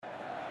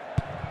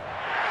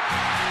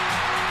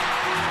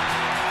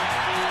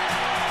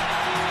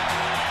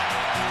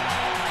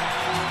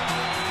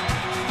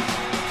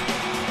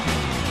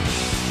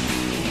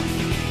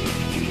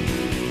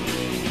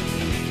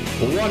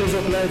What is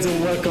up, lads,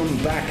 and welcome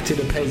back to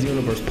the PES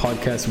Universe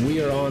podcast.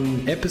 We are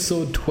on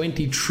episode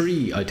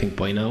 23, I think,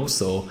 by now,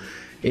 so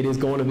it is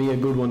going to be a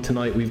good one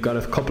tonight. We've got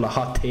a couple of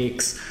hot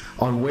takes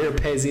on where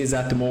PES is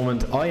at the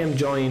moment. I am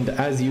joined,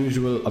 as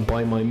usual,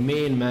 by my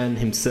main man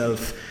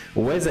himself,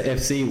 Weza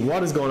FC.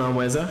 What is going on,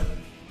 Weza?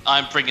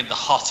 I'm bringing the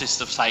hottest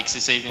of takes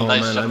this evening. Oh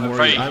man, I'm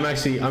worried. I'm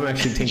actually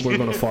think we're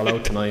going to fall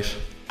out tonight.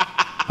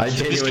 I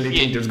genuinely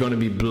think there's going to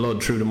be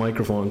blood through the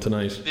microphone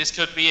tonight. This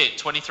could be it.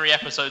 23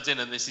 episodes in,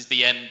 and this is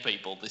the end,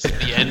 people. This is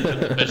the end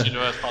of the PES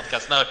Universe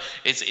podcast. No,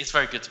 it's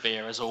very good to be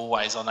here as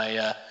always on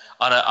a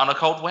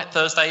cold, wet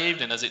Thursday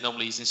evening, as it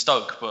normally is in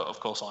Stoke. But of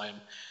course, I am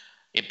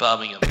in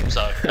Birmingham.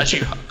 So, as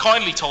you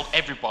kindly told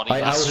everybody,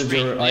 I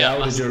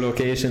outed your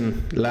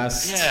location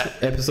last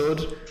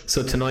episode.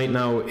 So tonight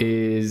now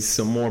is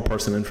some more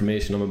personal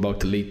information I'm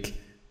about to leak.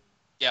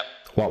 Yep.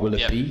 What will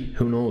it be?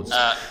 Who knows?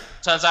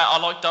 Turns out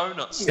I like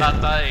donuts.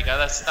 There you go.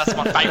 That's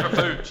my favourite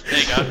food. There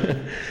you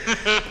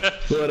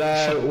go.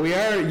 But we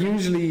are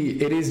usually,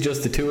 it is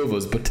just the two of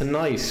us. But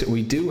tonight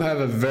we do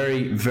have a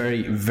very,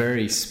 very,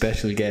 very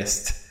special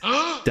guest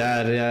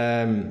that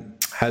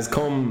has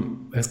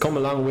come a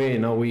long way.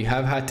 Now we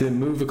have had to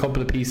move a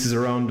couple of pieces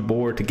around the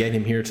board to get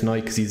him here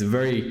tonight because he's a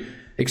very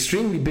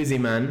extremely busy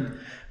man.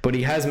 But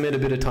he has made a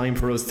bit of time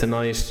for us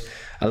tonight.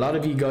 A lot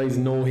of you guys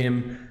know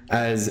him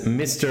as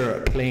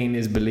Mr. Playing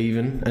is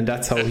Believing, and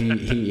that's how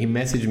he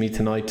messaged me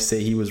tonight to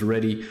say he was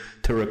ready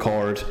to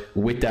record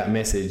with that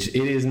message.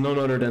 It is none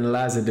other than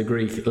Laza the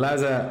Greek.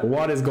 Laza,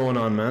 what is going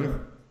on,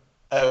 man?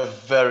 A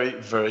very,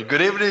 very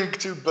good evening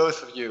to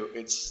both of you.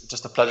 It's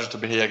just a pleasure to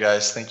be here,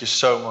 guys. Thank you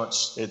so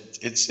much.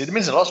 It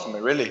means a lot for me,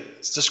 really.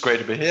 It's just great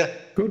to be here.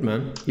 Good,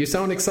 man. You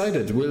sound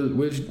excited.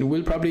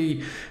 We'll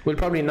probably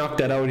knock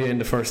that out of you in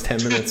the first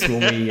 10 minutes when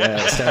we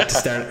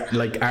start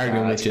like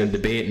arguing with you and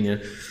debating you.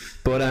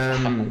 But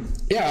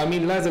yeah, I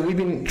mean, Laza, we've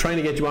been trying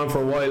to get you on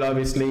for a while,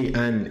 obviously,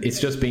 and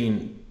it's just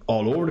been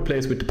all over the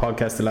place with the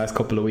podcast the last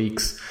couple of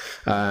weeks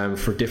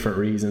for different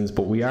reasons,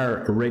 but we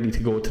are ready to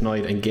go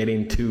tonight and get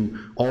into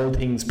all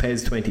things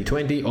PES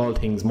 2020, all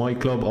things My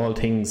Club, all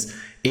things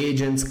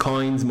agents,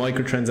 coins,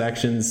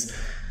 microtransactions.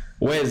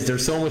 Wes,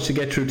 there's so much to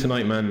get through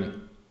tonight,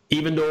 man.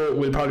 Even though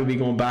we'll probably be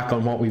going back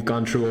on what we've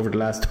gone through over the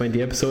last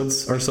 20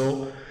 episodes or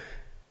so,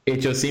 it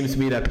just seems to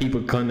be that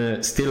people kind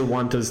of still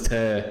want us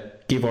to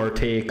give our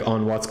take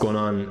on what's going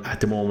on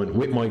at the moment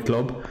with My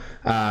Club.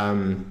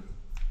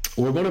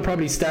 We're going to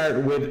probably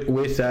start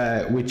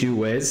with you,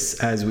 Wes,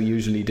 as we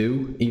usually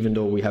do. Even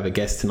though we have a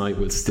guest tonight,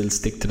 we'll still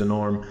stick to the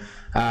norm.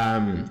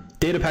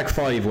 Data Pack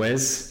 5,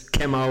 Wes,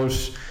 came out.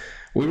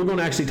 We were going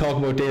to actually talk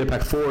about Data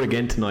Pack 4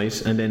 again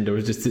tonight, and then there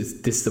was just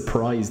this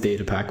surprise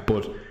Data Pack.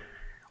 But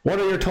what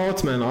are your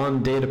thoughts, man,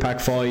 on Data Pack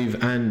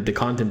 5 and the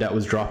content that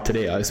was dropped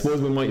today? I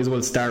suppose we might as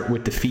well start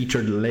with the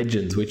featured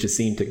legends, which has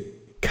seemed to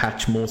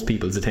catch most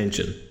people's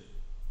attention.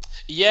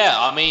 Yeah,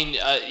 I mean,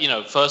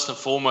 first and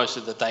foremost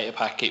with the data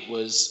pack, it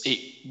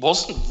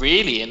wasn't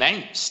really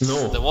announced.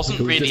 No, there wasn't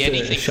really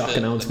anything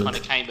that kind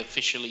of came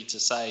officially to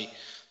say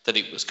that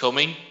it was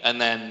coming, and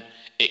then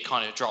it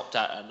kind of dropped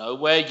out of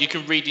nowhere. You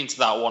can read into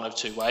that one of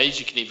two ways.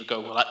 You can either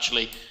go, well,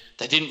 actually,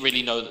 they didn't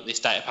really know that this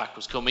data pack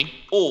was coming,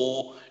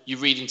 or you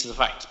read into the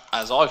fact,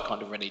 as I've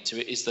kind of read into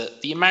it, is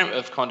that the amount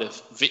of kind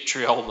of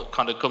vitriol that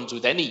kind of comes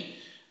with any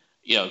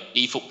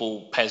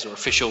eFootball PES or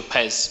official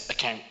PES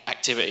account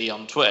activity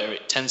on Twitter,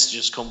 it tends to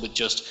just come with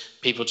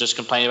just people just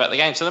complaining about the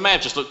game. So they may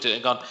have just looked at it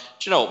and gone, do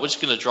you know what, we're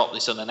just going to drop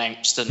this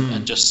unannounced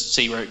and just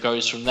see where it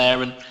goes from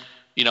there. And,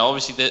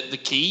 obviously the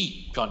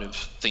key kind of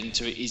thing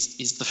to it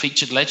is the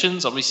featured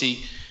legends. Obviously,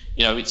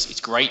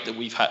 it's great that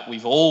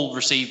we've all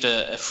received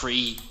a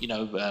free,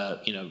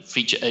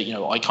 feature,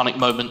 iconic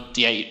moment,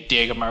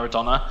 Diego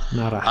Maradona.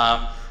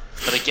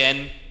 But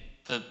again,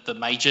 the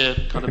major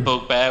kind of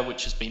bugbear,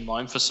 which has been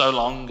mine for so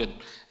long, and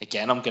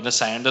again, I'm going to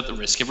sound at the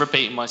risk of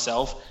repeating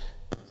myself,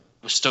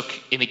 we're stuck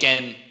in,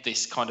 again,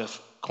 this kind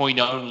of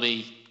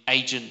coin-only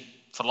agent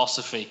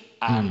philosophy.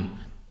 And,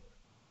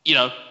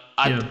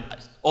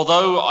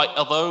 although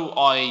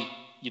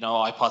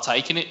I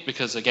partake in it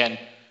because, again,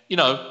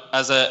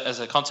 as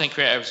a content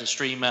creator, as a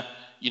streamer,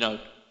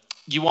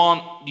 you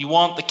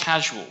aren't the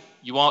casual.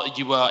 You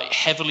are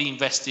heavily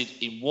invested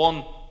in,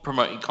 one,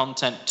 promoting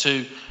content,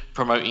 two,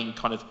 promoting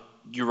kind of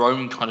your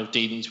own kind of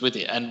dealings with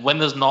it. And when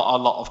there's not a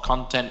lot of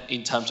content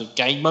in terms of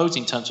game modes,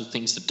 in terms of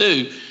things to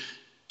do,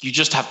 you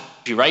just have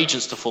your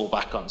agents to fall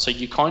back on. So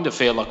you kind of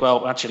feel like,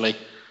 well, actually,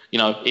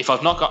 if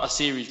I've not got a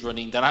series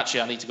running, then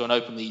actually I need to go and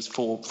open these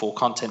for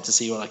content to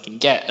see what I can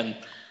get. And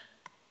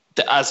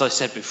as I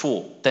said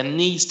before, there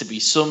needs to be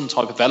some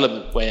type of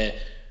element where,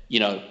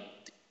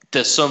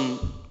 there's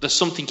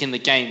something in the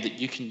game that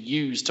you can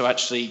use to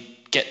actually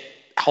get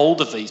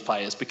hold of these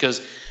players,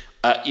 because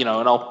and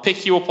I'll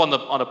pick you up on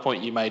a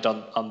point you made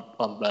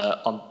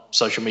on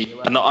social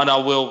media, and I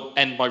will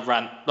end my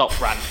rant, not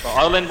rant, but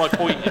I'll end my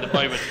point in a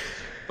moment.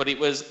 but it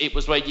was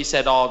where you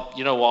said, "Oh,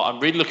 you know what? I'm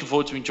really looking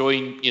forward to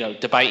enjoying,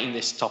 debating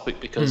this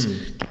topic because,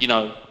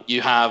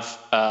 you have,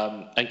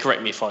 and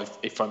correct me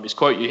if I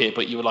misquote you here,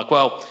 but you were like,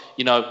 well,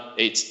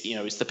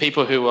 it's the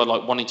people who are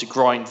like wanting to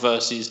grind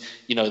versus,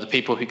 the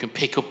people who can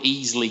pick up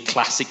easily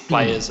classic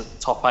players at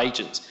the top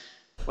agents.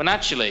 When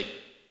actually,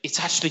 it's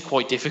actually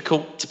quite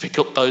difficult to pick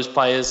up those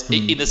players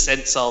in a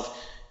sense of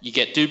you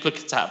get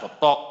duplicates out of a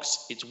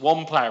box. It's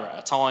one player at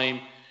a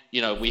time.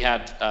 We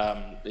had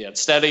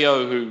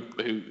Stereo who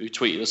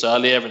tweeted us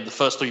earlier, and the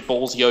first 3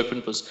 balls he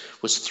opened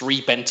was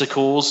 3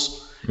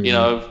 Bentacores,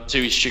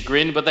 to his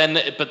chagrin. But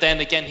then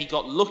again, he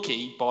got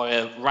lucky by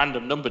a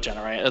random number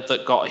generator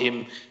that got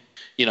him,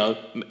 the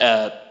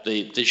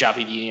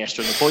Xavi, the Iniesta,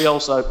 and the Puyol.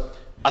 So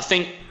I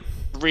think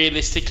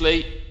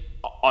realistically,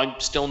 I'm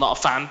still not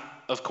a fan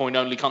of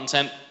coin-only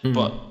content,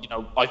 but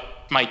I've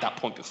made that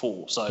point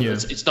before, so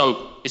it's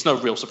no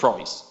real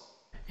surprise.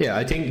 Yeah,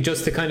 I think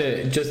just to kind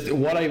of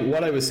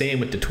what I was saying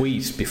with the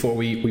tweet before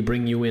we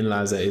bring you in,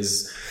 Laza,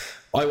 is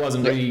I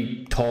wasn't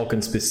really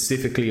talking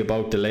specifically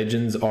about the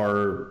legends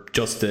or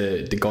just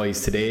the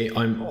guys today.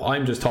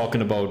 I'm just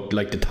talking about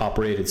like the top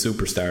rated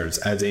superstars,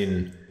 as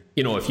in,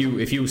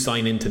 if you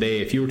sign in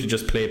today, if you were to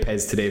just play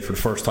PES today for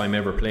the first time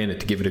ever playing it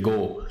to give it a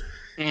go,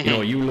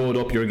 you load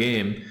up your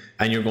game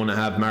and you're going to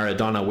have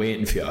Maradona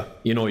waiting for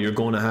you. You're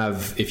going to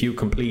have, if you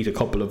complete a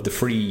couple of the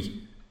free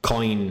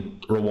coin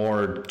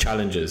reward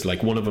challenges,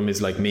 like one of them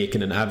is like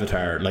making an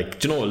avatar,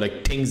 like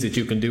like things that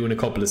you can do in a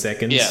couple of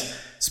seconds,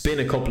 spin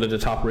a couple of the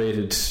top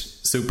rated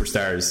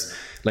superstars,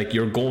 like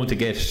you're going to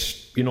get,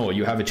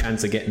 you have a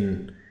chance of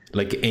getting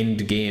like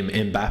end game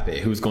Mbappe,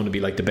 who's going to be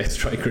like the best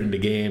striker in the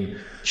game.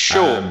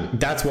 Sure.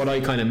 That's what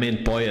I kind of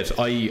meant by it.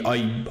 I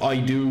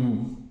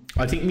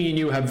think me and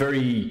you have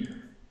very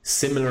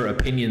similar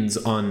opinions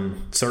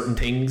on certain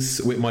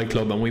things with my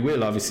club, and we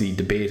will obviously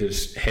debate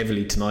it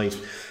heavily tonight,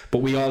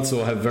 but we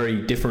also have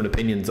very different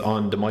opinions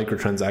on the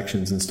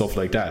microtransactions and stuff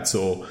like that.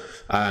 So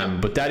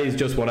but that is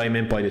just what I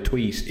meant by the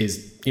tweet,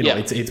 is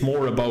it's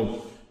more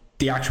about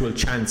the actual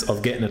chance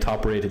of getting a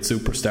top rated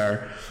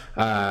superstar.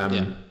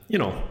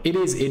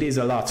 It is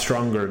a lot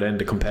stronger than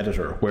the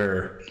competitor,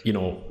 where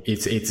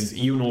it's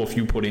if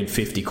you put in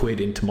 50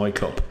 quid into my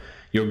club,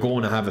 you're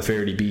going to have a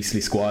fairly beastly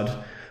squad.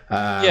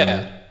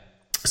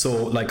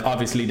 So like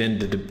obviously then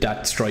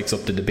that strikes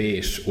up the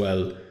debate.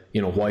 Well,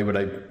 why would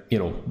I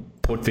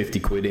put 50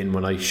 quid in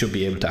when I should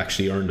be able to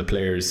actually earn the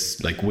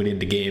players like within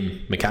the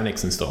game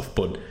mechanics and stuff?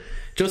 But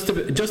just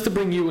to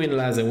bring you in,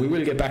 Laza, we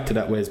will get back to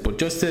that, Wes, but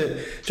just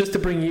to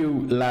bring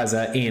you,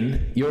 Laza,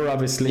 in, you're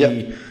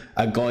obviously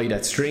a guy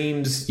that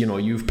streams,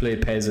 you've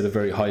played PES at a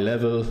very high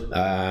level,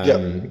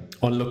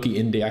 unlucky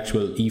in the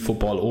actual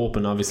eFootball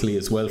Open obviously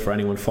as well, for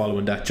anyone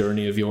following that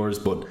journey of yours,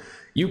 but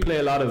you play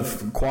a lot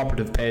of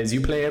cooperative PES,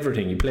 you play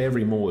everything, you play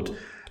every mode.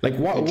 Like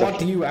what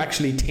do you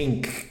actually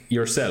think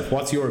yourself?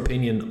 What's your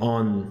opinion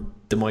on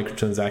the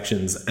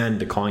microtransactions and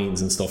the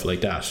coins and stuff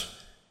like that?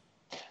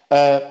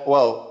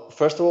 Well,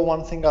 first of all,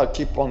 one thing I'll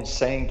keep on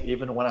saying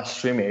even when I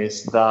stream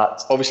is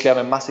that obviously I'm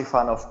a massive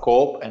fan of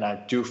co-op, and I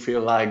do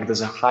feel like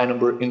there's a high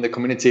number in the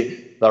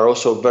community that are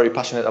also very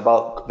passionate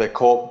about the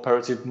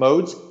cooperative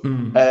modes.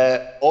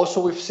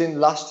 Also, we've seen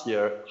last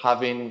year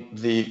having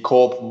the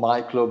co-op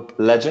My Club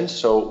Legends,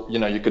 so you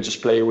could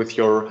just play with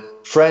your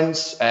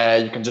friends,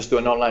 you can just do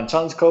an online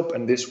challenge co-op,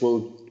 and this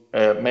will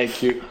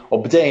make you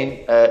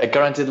obtain a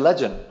guaranteed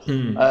legend.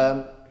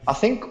 I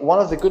think one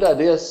of the good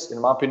ideas, in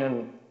my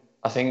opinion,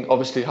 I think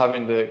obviously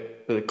having the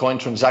coin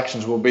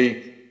transactions will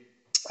be,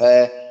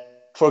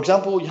 for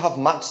example, you have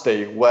match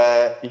day,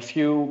 where if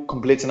you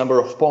complete a number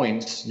of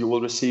points, you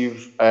will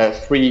receive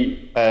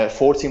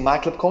 40 My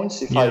Club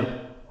coins, if I'm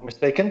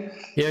mistaken.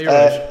 Yeah, you're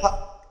right.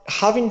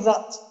 Having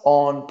that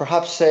on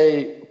perhaps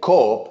say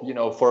co-op,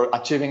 for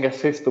achieving a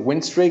 5th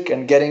win streak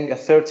and getting a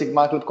 30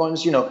 My Club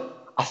coins,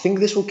 I think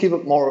this will give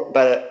it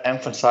better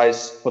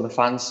emphasis for the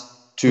fans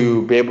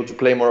to be able to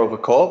play more of a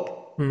co-op.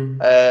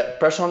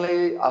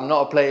 Personally, I'm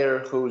not a player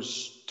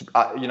who's,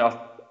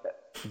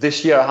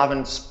 this year I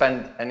haven't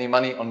spent any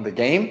money on the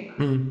game.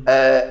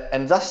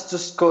 And that's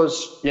just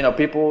because,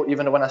 people,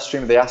 even when I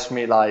stream, they ask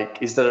me like,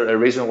 is there a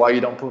reason why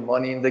you don't put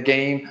money in the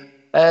game?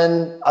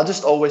 And I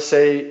just always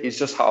say, it's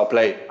just how I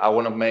play. I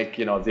want to make,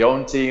 the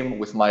own team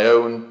with my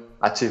own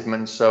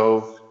achievements.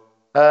 So,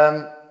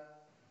 that's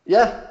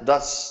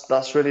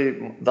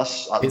really,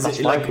 that's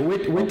like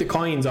with the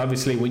coins,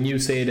 obviously, when you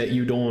say that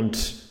you don't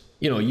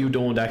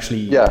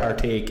actually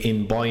partake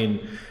in buying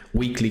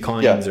weekly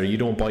coins, or you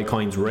don't buy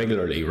coins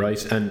regularly,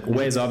 right? And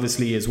Wes,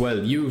 obviously as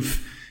well,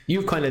 you've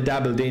kind of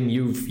dabbled in,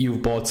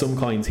 you've bought some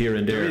coins here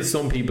and there. There is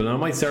some people, and I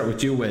might start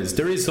with you, Wes,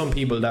 there is some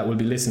people that will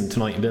be listening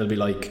tonight and they'll be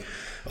like,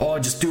 oh,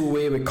 just do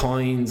away with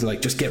coins, like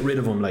just get rid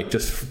of them, like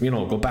just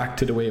go back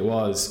to the way it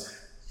was.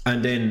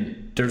 And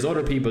then there's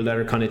other people that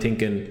are kind of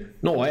thinking,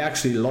 no, I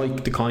actually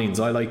like the coins,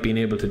 I like being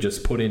able to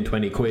just put in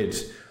 20 quid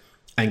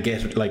and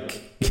get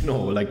like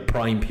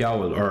prime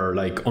Puyol or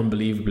like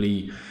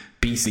unbelievably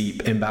BC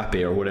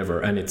Mbappe or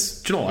whatever, and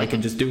it's I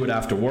can just do it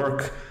after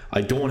work.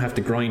 I don't have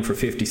to grind for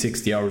 50,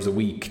 60 hours a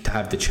week to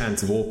have the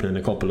chance of opening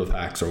a couple of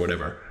packs or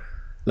whatever.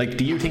 Like,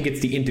 do you think it's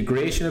the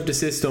integration of the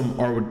system,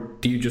 or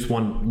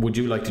would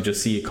you like to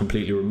just see it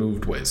completely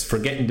removed, Wes,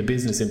 forgetting the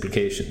business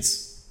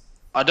implications?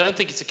 I don't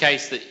think it's a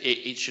case that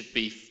it should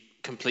be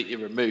completely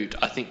removed.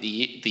 I think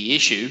the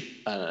issue,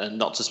 and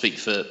not to speak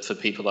for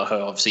people that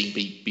have obviously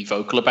be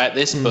vocal about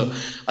this, but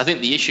I think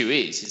the issue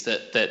is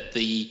that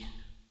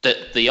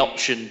the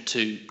option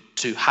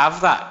to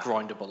have that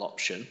grindable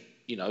option,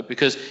 you know,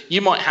 because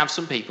you might have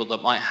some people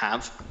that might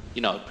have,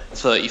 you know,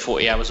 30,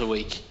 40 hours a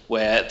week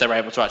where they're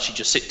able to actually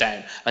just sit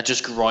down and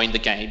just grind the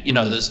game. You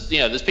know,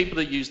 there's people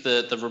that use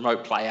the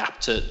remote play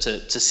app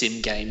to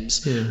sim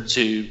games,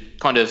 to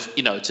kind of,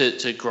 you know,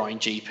 to grind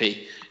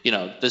GP. You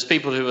know, there's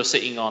people who are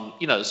sitting on,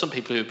 you know, some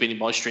people who have been in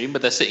my stream,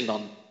 but they're sitting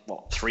on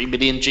 3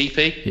 million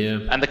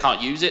GP, and they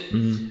can't use it.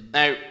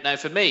 Now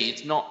for me,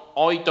 it's not.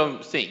 I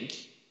don't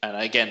think. And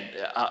again,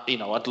 you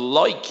know, I'd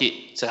like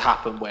it to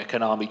happen where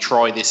Konami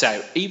try this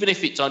out, even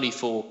if it's only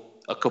for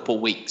a couple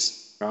of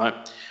weeks, right?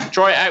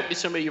 Try it out with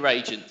some of your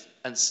agents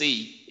and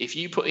see if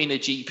you put in a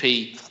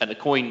GP and a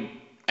coin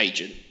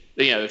agent,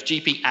 you know, if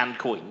GP and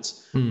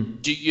coins,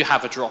 do you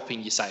have a drop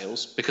in your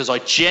sales? Because I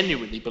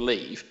genuinely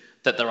believe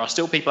that there are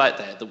still people out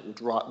there that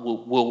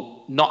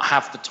will not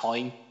have the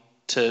time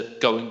to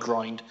go and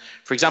grind.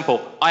 For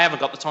example, I haven't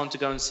got the time to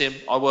go and sim.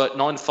 I work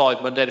 9 to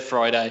 5, Monday to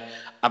Friday.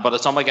 And by the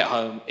time I get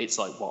home, it's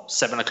like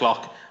 7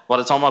 o'clock. By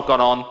the time I've gone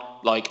on,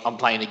 like I'm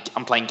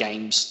playing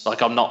games.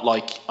 Like I'm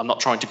not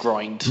trying to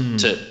grind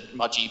to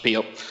my GP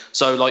up.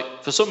 So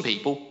like for some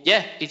people,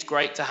 yeah, it's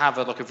great to have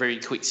a very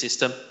quick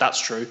system. That's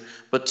true.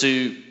 But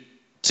to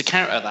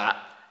counter that,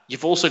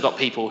 you've also got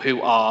people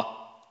who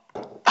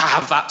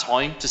have that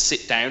time to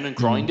sit down and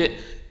grind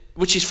it,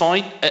 which is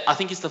fine. I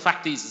think the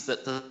fact is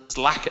that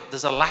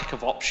there's a lack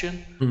of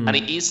option, and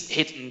it is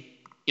hidden.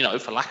 You know,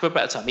 for lack of a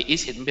better term, it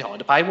is hidden behind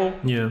a paywall.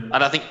 Yeah.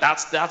 And I think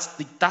that's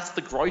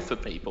the gripe for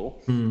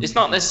people. It's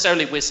not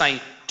necessarily we're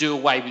saying do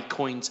away with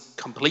coins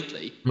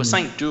completely. We're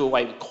saying do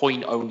away with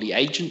coin-only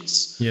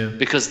agents. Yeah.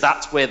 Because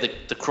that's where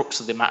the crux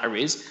of the matter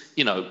is.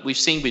 You know, we've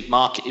seen with the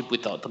market of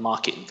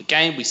the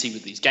game. We see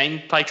with these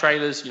gameplay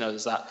trailers. You know,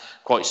 there's that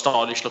quite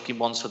stylish-looking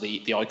ones for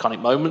the iconic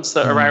moments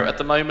that are out at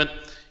the moment.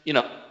 You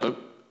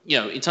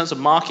know, in terms of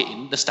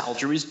marketing,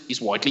 nostalgia is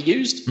widely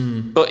used.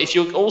 But if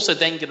you're also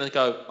then going to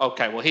go,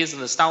 okay, well, here's the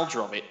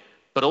nostalgia of it,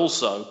 but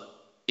also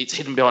it's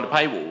hidden behind a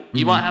paywall.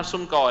 You might have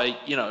some guy,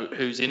 you know,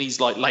 who's in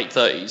his late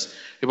 30s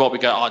who might be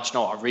going, oh, do you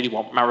know what? I really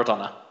want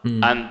Maradona.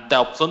 And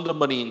they'll plunder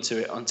money into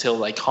it until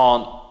they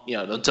can't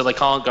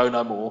go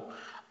no more.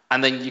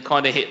 And then you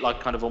kind of hit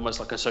almost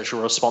like a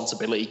social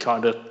responsibility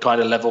kind of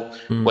level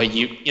where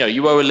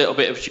you owe a little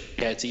bit of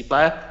care to your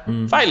player.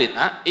 Failing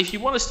that, if you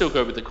want to still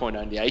go with the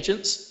coin-only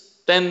agents,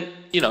 then,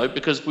 you know,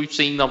 because we've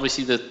seen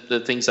obviously the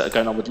things that are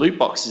going on with loot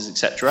boxes,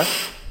 etc.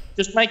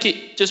 Just make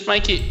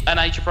it an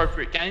age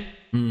appropriate game,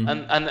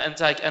 and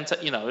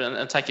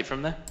take it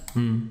from there.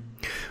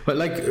 But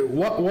like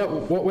what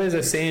Wes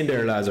is saying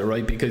there, Lazar,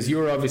 right? Because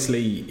you're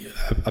obviously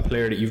a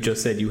player that you've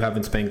just said you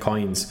haven't spent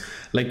coins.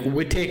 Like,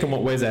 we're taking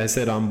what Wes has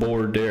said on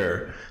board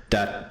there,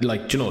 that,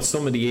 like, you know,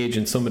 some of the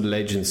agents, some of the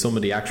legends, some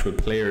of the actual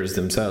players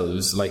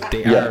themselves, like,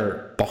 they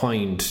are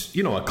behind,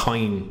 you know, a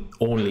coin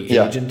only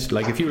agent.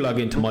 Like, if you log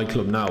into my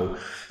club now,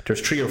 there's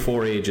 3 or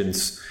 4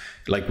 agents,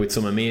 like, with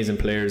some amazing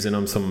players in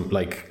them, some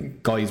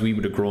like guys we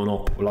would have grown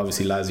up. Well,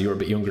 obviously, Laz, you're a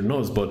bit younger than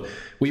us, but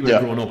we would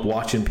have grown up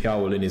watching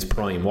Puyol in his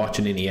prime,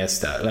 watching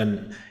Iniesta,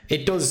 and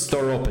it does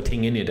stir up a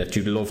thing in you that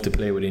you'd love to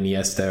play with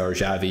Iniesta or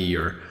Xavi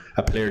or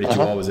a player that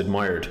you always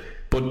admired.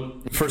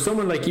 But for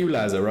someone like you,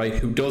 Laza, right,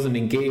 who doesn't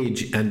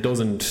engage and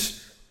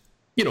doesn't,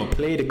 you know,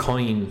 play the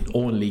coin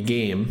only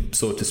game,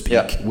 so to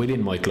speak,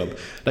 within my club,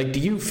 like, do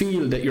you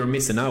feel that you're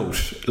missing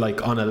out,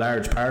 like, on a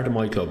large part of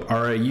my club,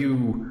 or are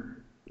you?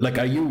 Like,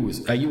 are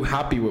you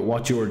happy with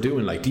what you're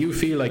doing? Like, do you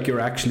feel like you're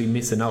actually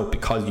missing out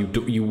because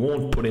you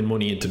won't put in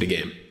money into the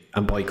game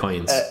and buy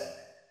coins?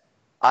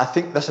 I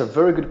think that's a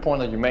very good point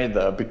that you made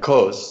there,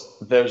 because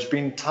there's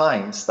been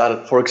times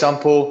that, for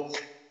example,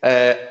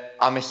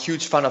 I'm a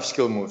huge fan of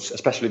skill moves,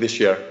 especially this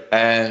year.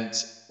 And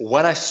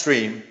when I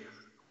stream,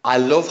 I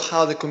love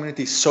how the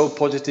community is so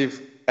positive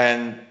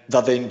and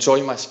that they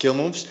enjoy my skill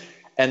moves.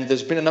 And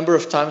there's been a number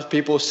of times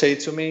people say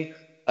to me,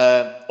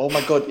 oh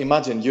my God,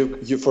 imagine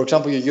you, for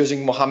example, you're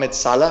using Mohamed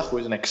Salah, who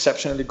is an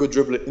exceptionally good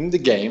dribbler in the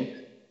game,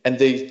 and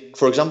they,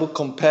 for example,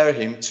 compare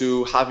him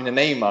to having a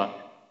Neymar.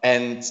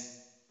 And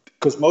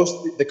because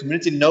the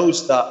community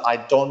knows that I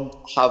don't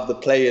have the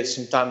players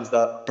sometimes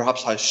that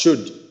perhaps I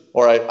should,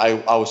 or I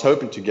was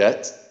hoping to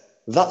get,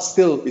 that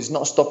still is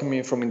not stopping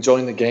me from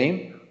enjoying the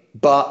game.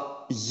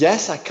 But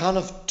yes, I kind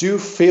of do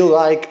feel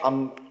like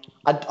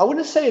I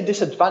wouldn't say a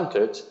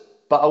disadvantage,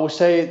 but I would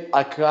say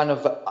I kind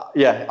of,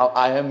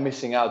 I am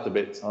missing out a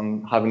bit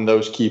on having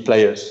those key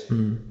players.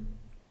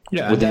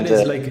 Yeah,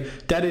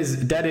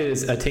 that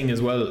is a thing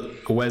as well,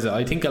 Weza.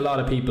 I think a lot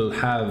of people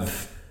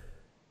have.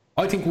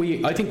 I think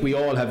we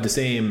all have the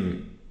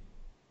same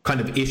kind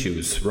of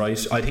issues,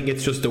 right? I think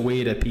it's just the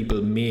way that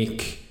people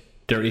make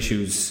their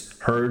issues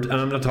heard. And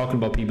I'm not talking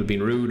about people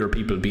being rude or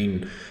people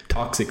being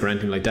toxic or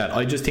anything like that.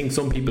 I just think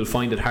some people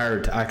find it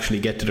hard to actually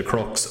get to the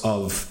crux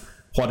of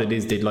what it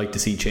is they'd like to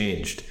see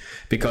changed.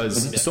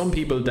 Because some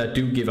people that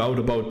do give out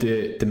about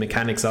the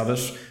mechanics of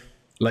it,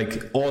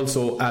 like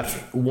also at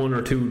 1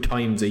 or 2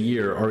 times a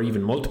year or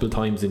even multiple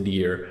times in the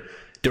year,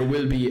 there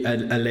will be a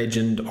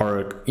legend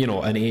or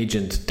an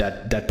agent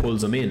that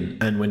pulls them in,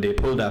 and when they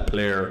pull that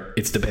player,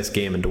 it's the best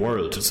game in the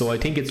world. So I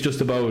think it's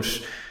just about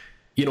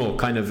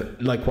kind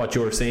of like what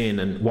you're saying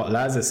and what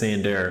Laza is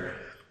saying there.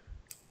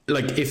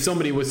 Like if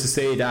somebody was to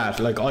say that,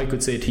 like I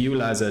could say to you,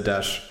 Laza,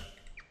 that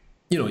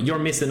you're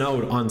missing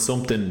out on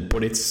something,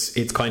 but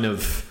it's kind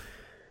of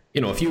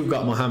if you've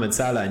got Mohamed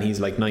Salah and he's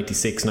like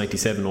 96,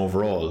 97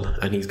 overall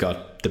and he's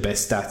got the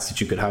best stats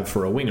that you could have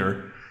for a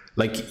winger,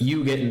 like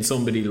you getting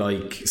somebody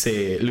like,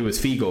 say, Luis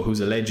Figo,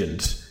 who's a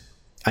legend,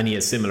 and he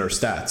has similar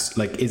stats,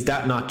 like is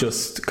that not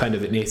just kind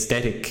of an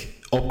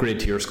aesthetic upgrade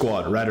to your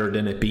squad rather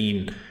than it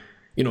being,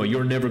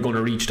 you're never going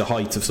to reach the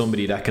heights of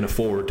somebody that can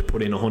afford to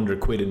put in 100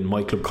 quid in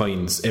my club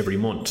coins every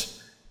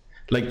month?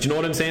 Like, do you know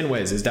what I'm saying,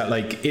 Wes? Is that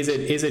like, is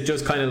it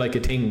just kind of like a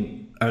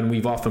thing, and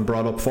we've often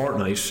brought up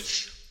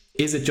Fortnite,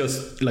 is it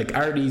just like,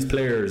 are these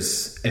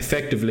players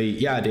effectively,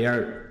 they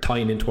are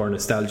tying into our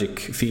nostalgic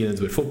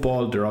feelings with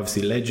football, they're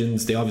obviously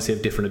legends, they obviously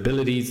have different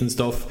abilities and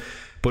stuff,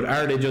 but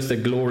are they just a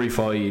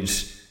glorified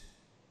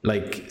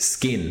like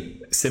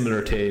skin,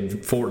 similar to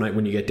Fortnite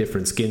when you get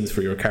different skins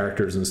for your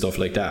characters and stuff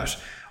like that?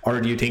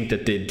 Or do you think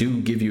that they do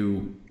give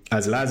you,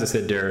 as Laza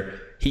said there,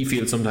 he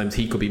feels sometimes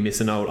he could be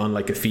missing out on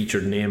like a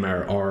featured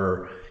Neymar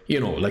or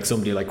like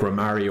somebody like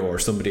Romario or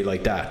somebody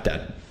like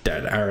that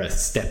are a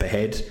step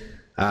ahead?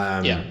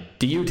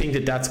 Do you think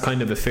that that's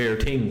kind of a fair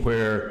thing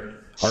or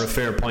a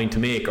fair point to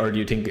make, or do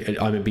you think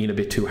I'm being a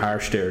bit too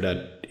harsh there,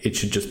 that it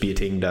should just be a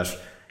thing that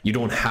you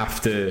don't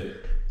have to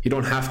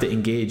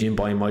engage in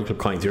buying Michael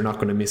coins? You're not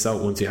going to miss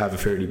out once you have a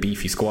fairly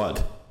beefy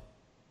squad.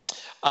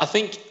 I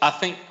think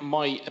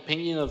my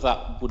opinion of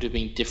that would have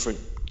been different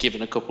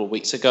given a couple of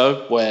weeks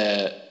ago,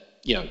 where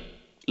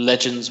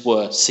legends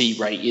were C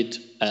rated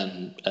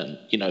and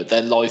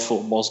their life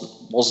form wasn't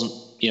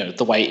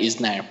the way it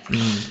is now.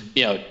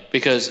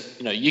 Because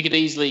you could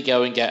easily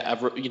go and get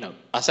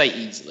I say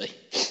easily,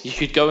 you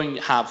could go and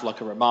have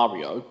like a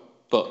Romario,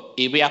 but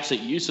he'd be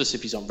absolutely useless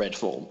if he's on red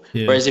form.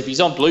 Whereas if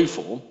he's on blue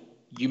form,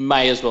 you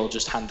may as well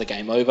just hand the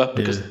game over,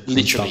 because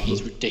literally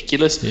he's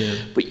ridiculous.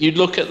 But you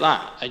look at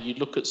that and you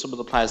look at some of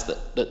the players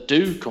that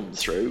do come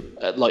through,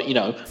 like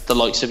the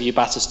likes of your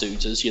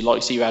Batistutas, your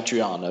likes of your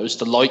Adrianos,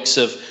 the likes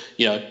of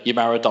your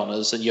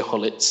Maradonas and your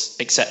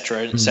Hullits,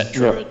 etc.,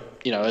 etc.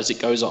 As it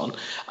goes on,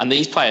 and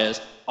these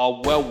players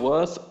are well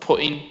worth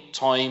putting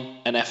time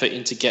and effort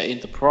into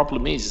getting. The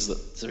problem is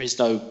that there is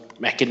no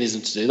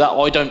mechanism to do that.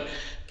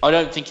 I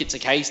don't think it's a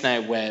case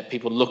now where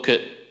people look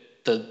at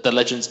the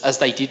legends as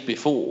they did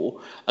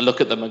before and look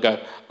at them and go,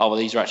 oh well,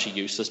 these are actually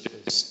useless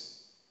because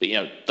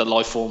the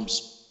life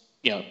forms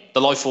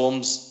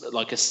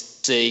like a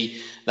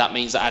C, that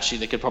means that actually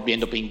they could probably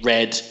end up being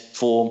red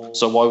form,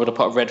 so why would I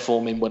put a red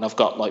form in when I've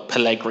got like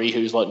Pellegrini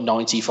who's like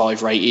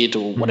 95 rated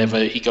or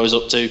whatever he goes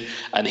up to,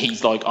 and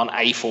he's like on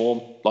A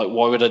form? Like,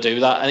 why would I do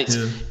that?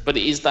 And but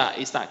it's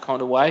that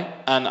kind of way,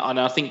 and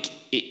I think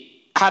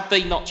had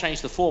they not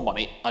changed the form on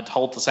it, I'd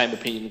hold the same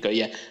opinion and go,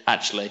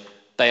 actually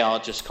they are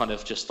just kind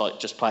of just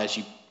players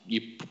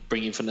you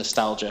bring in for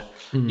nostalgia.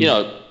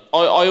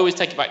 I always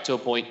take it back to a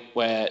point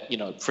where,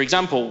 for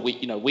example,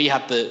 we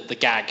had the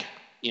gag,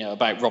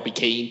 about Robbie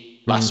Keane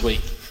last week,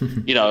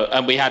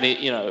 and we had it,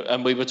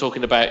 and we were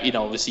talking about,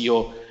 obviously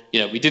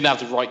we didn't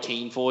have the right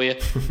Keane for you.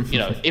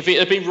 If it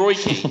had been Roy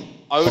Keane,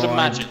 I would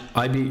imagine.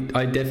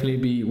 I'd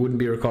definitely wouldn't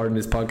be recording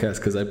this podcast,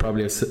 because I'd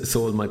probably have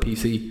sold my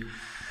PC.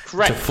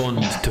 Correct.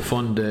 to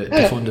fund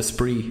a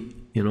spree.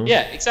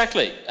 Yeah,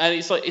 exactly. And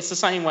it's the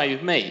same way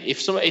with me.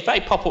 If they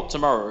pop up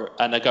tomorrow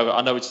and they go,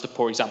 I know it's the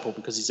poor example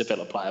because he's a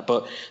Villa player,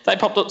 but if they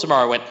popped up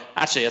tomorrow and went,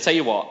 actually, I'll tell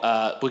you what,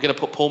 we're going to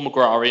put Paul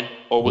McGrath in,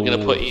 or we're going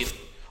to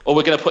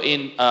put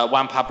in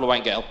Juan Pablo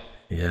Angel.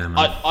 Yeah,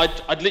 man.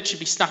 I'd literally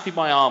be snapping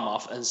my arm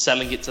off and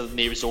selling it to the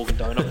nearest organ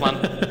donor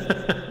plant.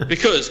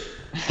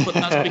 But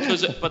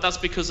that's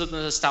because of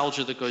the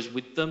nostalgia that goes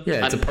with them.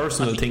 Yeah, it's a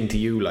personal thing to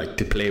you, like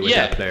to play with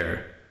that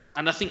player.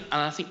 And I think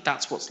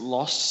that's what's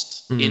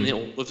lost in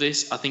all of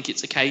this. I think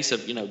it's a case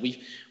of,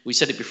 we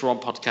said it before on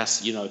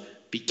podcasts,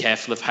 be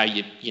careful of how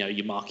you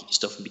market your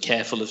stuff, and be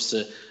careful as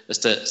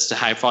to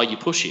how far you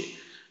push it.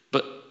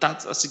 But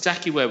that's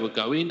exactly where we're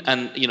going.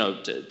 And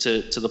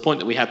to the point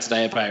that we had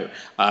today about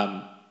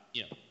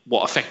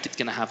what effect it's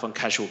going to have on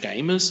casual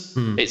gamers.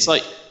 It's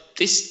like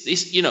this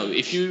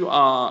if you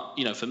are,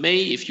 for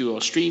me, if you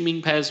are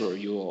streaming PES or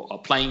you are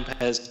playing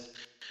PES,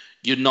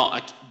 you're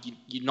not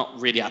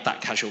really at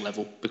that casual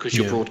level, because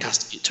you're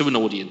broadcasting it to an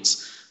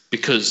audience,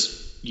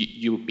 because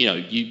you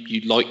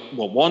like,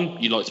 well,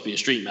 one, you like to be a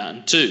streamer,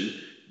 and two,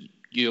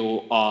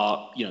 you're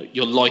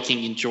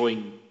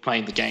enjoying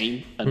playing the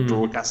game and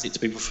broadcasting it to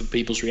people for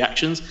people's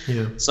reactions.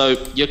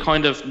 So you're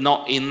kind of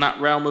not in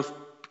that realm of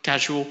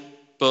casual,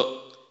 but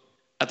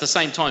at the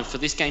same time, for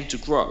this game to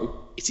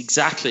grow, it's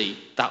exactly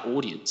that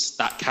audience,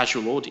 that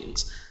casual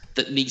audience,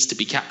 that needs to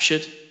be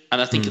captured.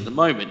 And I think at the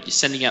moment you're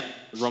sending out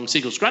the wrong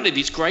signals. Granted,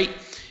 it's great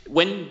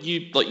when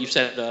you, like you've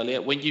said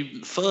earlier, when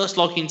you first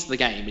log into the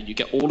game and you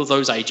get all of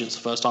those agents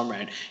the first time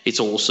around. It's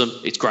awesome.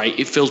 It's great.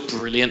 It feels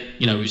brilliant.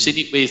 We've seen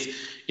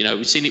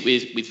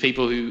it with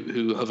people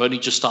who have only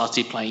just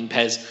started playing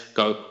PES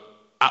go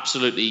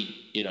absolutely,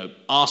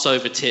 arse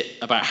over tit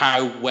about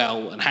how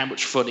well and how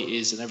much fun it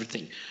is and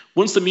everything.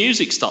 Once the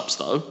music stops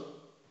though,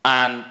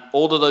 and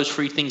all of those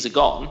free things are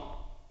gone,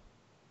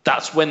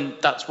 that's when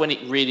it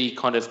really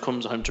kind of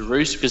comes home to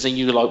roost, because then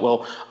you're like,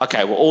 well,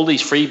 okay, well, all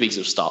these freebies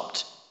have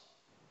stopped.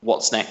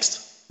 What's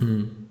next?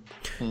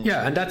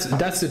 Yeah, and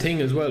that's the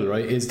thing as well,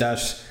 right? Is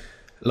that,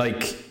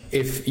 like,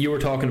 if you were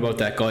talking about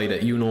that guy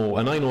that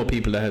and I know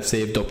people that have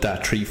saved up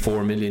that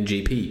 3-4 million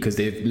GP because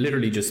they've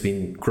literally just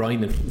been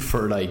grinding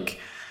for, like,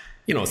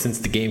 since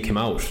the game came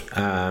out,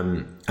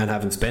 and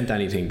haven't spent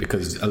anything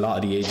because a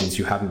lot of the agents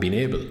you haven't been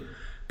able.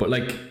 But,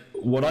 like,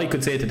 what I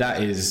could say to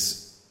that is,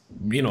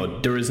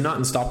 there is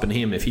nothing stopping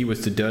him if he was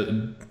to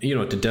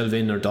delve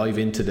in or dive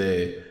into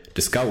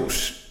the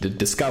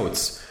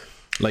scouts.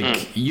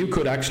 Like, you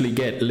could actually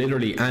get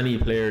literally any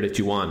player that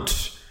you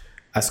want,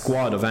 a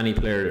squad of any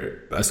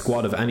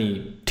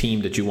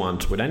team that you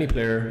want, with any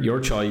player,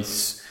 your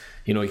choice.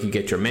 You could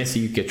get your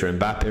Messi, you could get your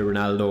Mbappe,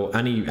 Ronaldo,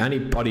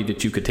 anybody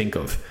that you could think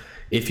of.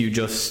 If you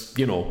just,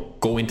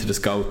 go into the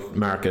scout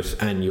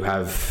market and you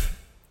have,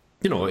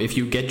 if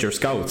you get your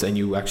scouts and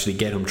you actually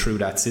get them through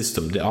that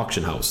system, the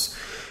auction house,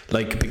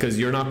 like, because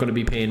you're not going to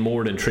be paying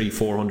more than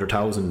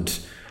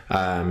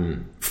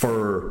 300,000-400,000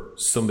 for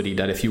somebody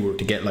that if you were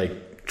to get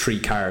like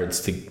 3 cards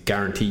to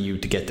guarantee you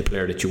to get the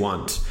player that you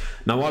want.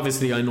 Now,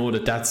 obviously, I know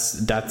that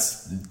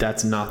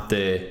that's not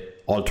the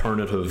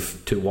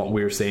alternative to what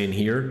we're saying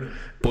here,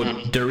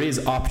 but there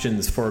is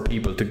options for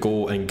people to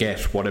go and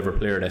get whatever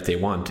player that they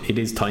want. It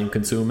is time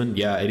consuming,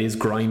 yeah, it is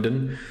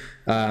grinding,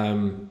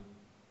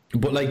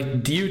 but,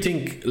 like, do you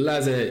think,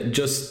 Laza,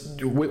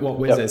 just with what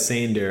Wes is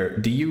saying there,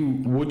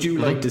 would you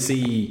like to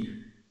see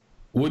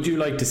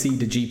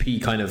the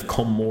GP kind of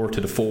come more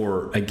to the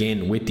fore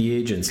again with the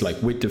agents,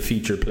 like with the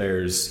featured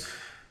players?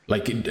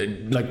 Like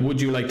would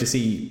you like to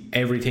see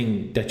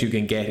everything that you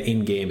can get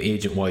in-game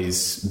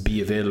agent-wise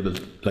be available,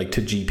 like,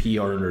 to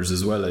GP earners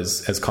as well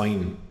as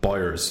coin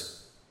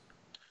buyers?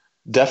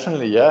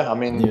 Definitely, yeah. I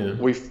mean,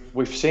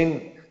 we've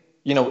seen,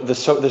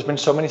 there's been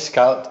so many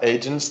scout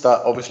agents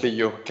that obviously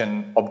you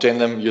can obtain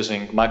them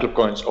using MyClub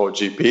coins or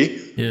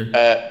GP.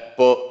 Yeah.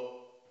 But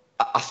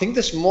I think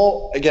there's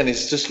more. Again,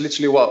 it's just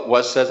literally what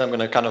Wes says. I'm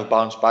going to kind of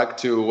bounce back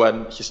to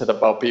when he said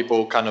about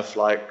people kind of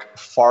like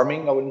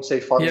farming. I wouldn't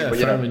say farming, but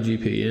farming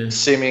GP, yeah.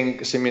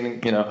 Seeming,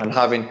 and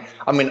having.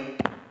 I mean,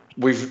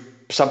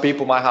 some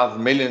people might have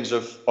millions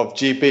of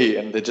GP,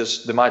 and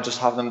they might just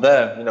have them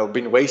there,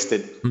 being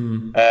wasted.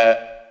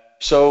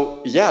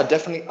 So yeah, I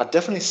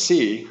definitely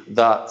see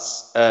that,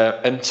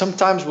 and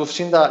sometimes we've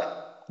seen that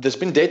there's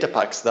been data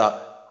packs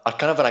that are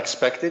kind of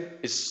unexpected.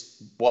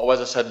 Is what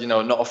Wes said,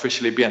 not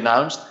officially be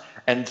announced,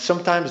 and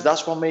sometimes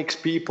that's what makes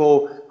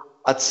people,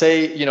 I'd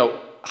say,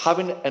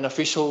 having an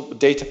official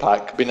data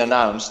pack being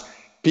announced,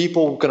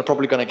 people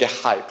probably gonna get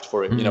hyped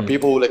for it.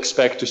 People will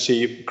expect to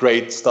see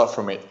great stuff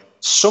from it.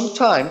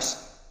 Sometimes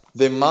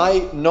they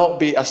might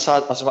not be as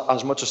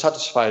much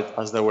satisfied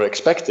as they were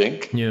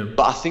expecting. Yeah.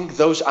 But I think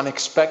those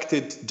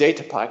unexpected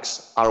data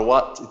packs are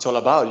what it's all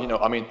about.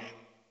 I mean,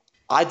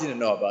 I didn't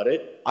know about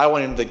it. I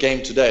went in the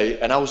game today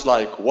and I was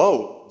like,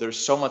 whoa, there's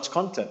so much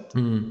content.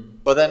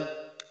 But then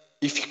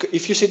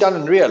if you sit down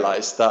and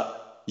realize that,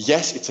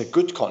 yes, it's a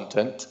good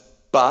content,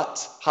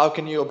 but how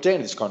can you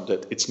obtain this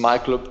content? It's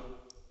MyClub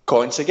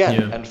coins again.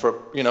 Yeah. And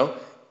for,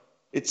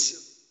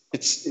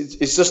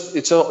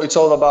 it's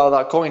all about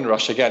that coin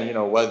rush again,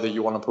 whether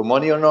you want to put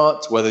money or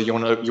not, whether you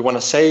want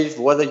to save,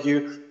 whether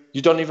you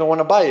don't even want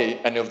to buy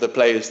any of the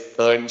players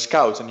that are in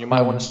scouts, and you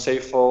might want to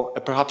save for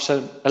perhaps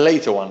a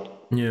later one.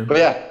 Yeah. But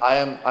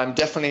yeah, I'm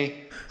definitely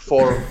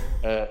for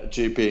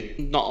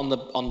GP. Not on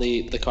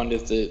the kind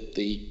of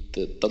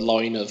the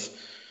line of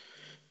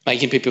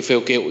making people feel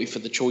guilty for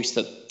the choice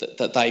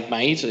that they've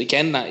made.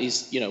 Again, that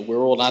is,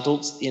 we're all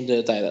adults. At the end of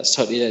the day, that's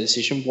totally their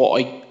decision.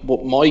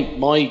 What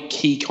my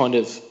key kind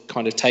of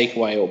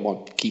takeaway, or my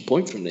key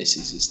point from this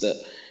is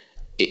that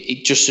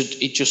it just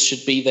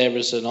should be there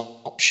as an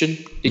option.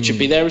 It should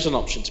be there as an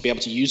option to be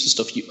able to use the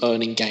stuff you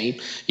earn in game.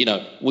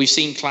 We've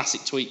seen classic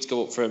tweets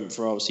go up from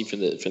obviously from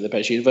the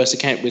PES Universe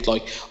account with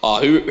like,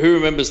 who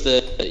remembers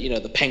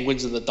the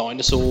penguins and the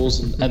dinosaurs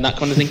and that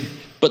kind of thing.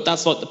 But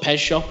that's like the PES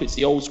shop. It's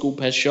the old school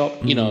PES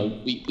shop.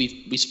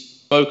 We've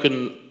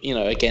spoken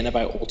again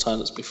about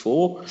alternates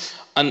before,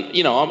 and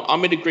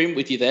I'm in agreement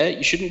with you there.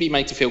 You shouldn't be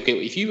made to feel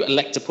guilty if you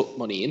elect to put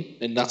money in,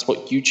 and that's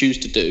what you choose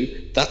to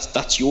do.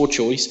 That's your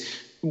choice.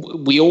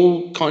 We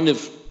all kind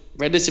of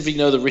relatively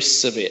know the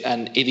risks of it,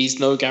 and it is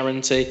no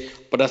guarantee.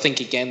 But I think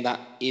again that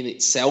in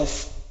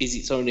itself is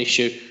its own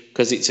issue,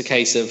 because it's a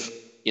case of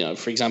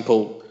for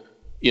example,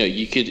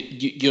 you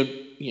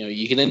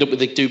can end up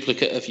with a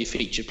duplicate of your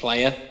featured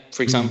player,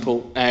 for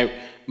example. Now,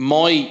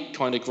 my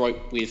kind of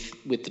gripe with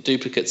the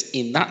duplicates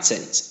in that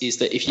sense is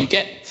that if you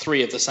get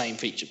 3 of the same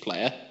featured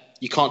player,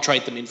 you can't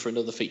trade them in for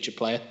another featured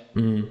player.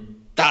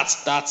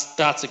 That's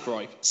a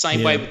gripe.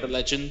 Same way with the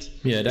legend.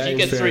 Yeah,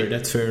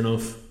 that's fair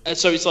enough. And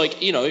so it's like,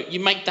 you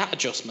make that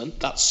adjustment,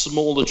 that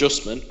small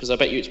adjustment, because I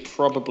bet you it's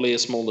probably a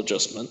small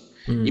adjustment.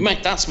 You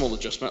make that small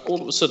adjustment,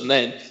 all of a sudden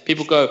then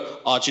people go,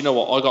 oh, do you know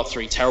what? I got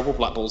 3 terrible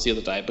black balls the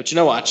other day, but you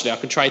know what? Actually, I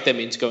can trade them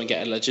in to go and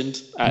get a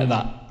legend out of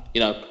that.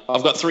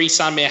 I've got 3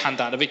 Samir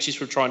Handanoviches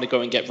from trying to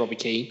go and get Robbie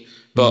Keane,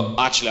 but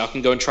actually I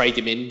can go and trade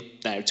him in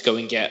now to go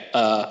and get,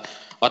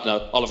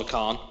 Oliver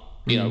Kahn.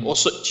 Or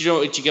so, do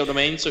you get what I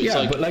mean? So it's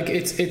but like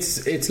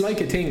it's like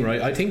a thing,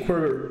 right? I think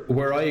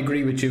where I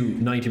agree with you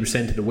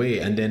 90% of the way,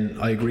 and then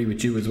I agree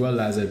with you as well,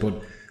 Laza.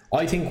 But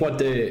I think what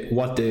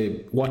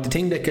the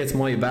thing that gets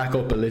my back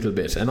up a little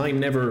bit, and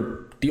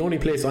the only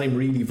place I'm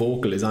really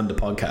vocal is on the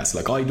podcast.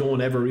 Like I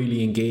don't ever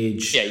really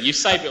engage. Yeah, you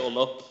save it all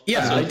up.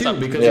 Yeah, I do,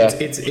 because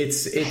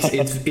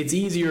it's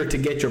easier to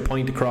get your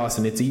point across,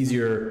 and it's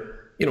easier.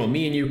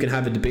 Me and you can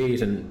have a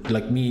debate, and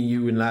like me and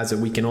you and Laza,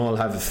 we can all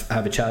have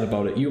a chat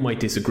about it. You might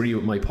disagree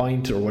with my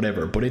point or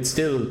whatever, but it's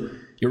still,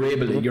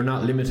 you're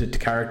not limited to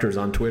characters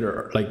on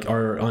Twitter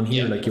or on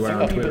here like you are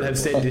on Twitter. People have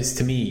said this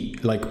to me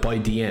like by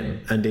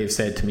DM, and they've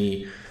said to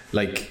me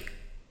like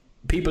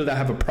people that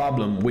have a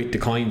problem with the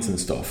coins and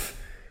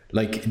stuff,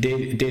 like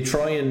they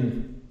try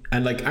and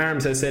like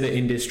Arms has said it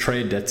in this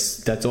thread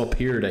that's up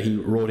here that he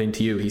wrote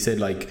into you. He said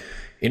like,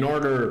 in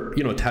order,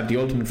 to have the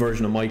ultimate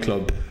version of my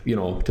club,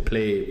 to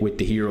play with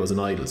the heroes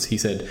and idols, he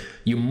said,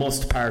 you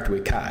must part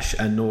with cash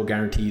and no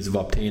guarantees of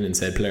obtaining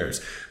said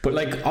players. But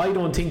like, I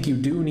don't think you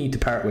do need to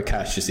part with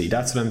cash, you see.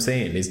 That's what I'm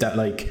saying, is that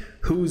like,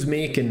 who's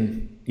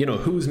making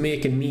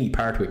me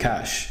part with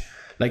cash?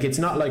 Like, it's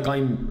not like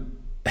I'm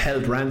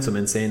held ransom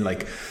and saying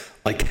like,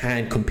 I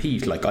can't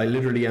compete. Like, I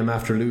literally am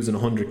after losing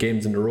 100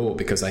 games in a row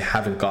because I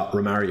haven't got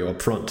Romario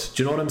up front.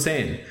 Do you know what I'm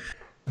saying?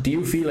 Do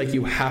you feel like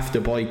you have to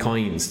buy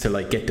coins to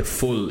like get the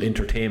full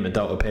entertainment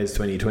out of PES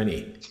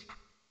 2020?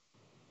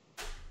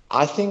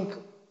 I think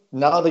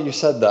now that you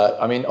said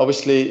that, I mean,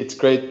 obviously it's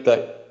great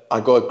that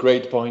I got a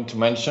great point to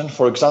mention.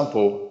 For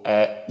example,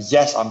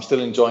 yes, I'm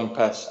still enjoying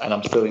PES and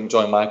I'm still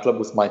enjoying my club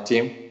with my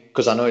team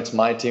because I know it's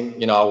my team.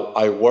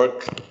 I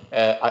work,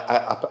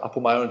 I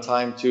put my own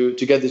time to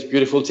get this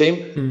beautiful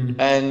team.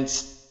 And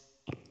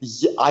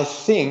I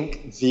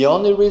think the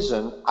only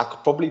reason I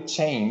could probably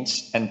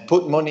change and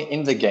put money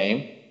in the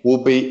game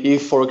would be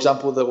if, for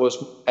example, there was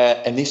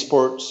an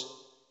esports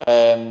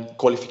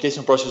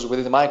qualification process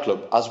within my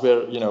club. As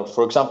we're,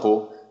 for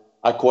example,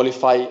 I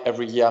qualify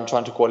every year. I'm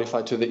trying to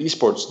qualify to the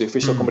esports, the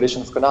official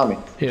competition of Konami.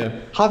 Yeah.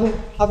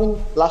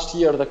 Having last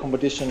year the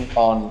competition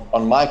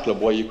on my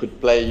club where you could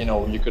play,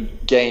 you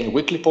could gain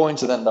weekly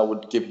points, and then that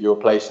would give you a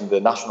place in the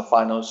national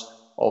finals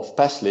of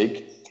PES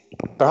League.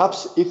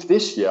 Perhaps if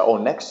this year or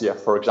next year,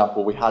 for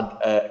example, we had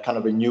kind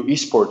of a new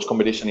esports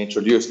competition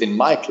introduced in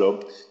my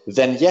club,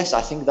 then yes,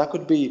 I think that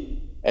could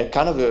be a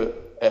kind of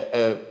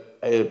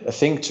a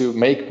thing to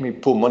make me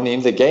put money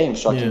in the game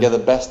so I can get the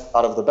best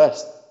out of the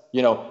best,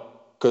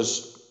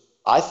 because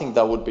I think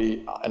that would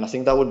be, and I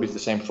think that would be the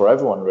same for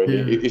everyone really.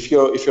 Yeah. If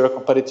you're a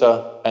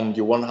competitor and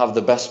you want to have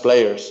the best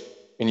players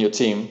in your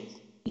team,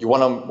 you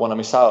want to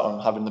miss out on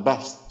having the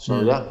best.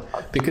 So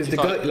because the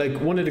guy, like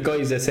one of the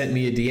guys that sent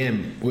me a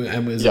DM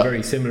and was a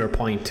very similar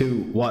point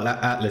to what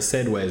Atlas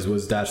said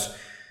was that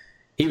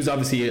he was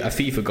obviously a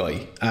FIFA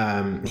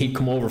guy. He'd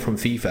come over from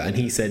FIFA and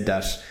he said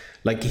that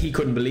like he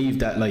couldn't believe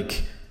that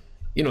like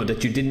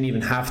that you didn't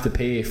even have to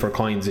pay for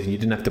coins and you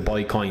didn't have to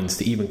buy coins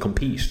to even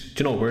compete.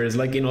 Do you know? Whereas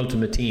like in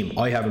Ultimate Team,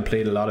 I haven't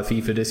played a lot of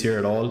FIFA this year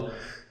at all.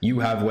 You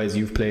have, Wes,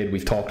 you've played.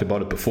 We've talked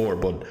about it before,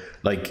 but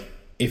like,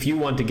 if you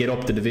want to get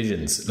up the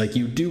divisions, like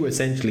you do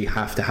essentially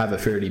have to have a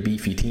fairly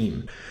beefy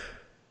team.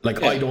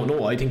 Like, I don't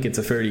know. I think it's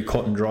a fairly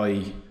cut and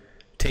dry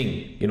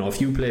thing.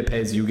 If you play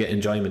PES, you get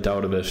enjoyment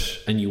out of it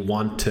and you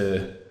want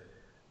to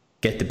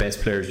get the best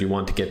players, you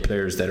want to get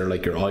players that are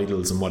like your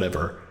idols and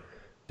whatever,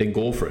 then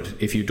go for it.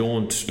 If you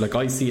don't, like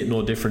I see it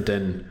no different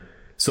than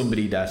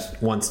somebody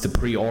that wants to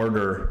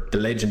pre-order the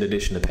Legend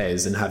Edition of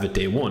PES and have it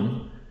day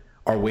one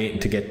or waiting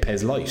to get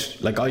PES Lite.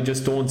 Like, I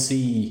just don't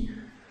see...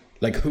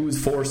 Like,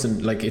 who's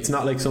forcing... Like, it's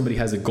not like somebody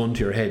has a gun to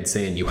your head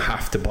saying you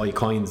have to buy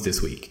coins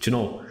this week. Do you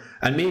know?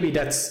 And maybe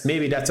that's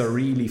a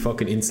really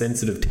fucking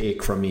insensitive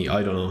take from me.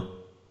 I don't know.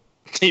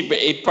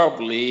 It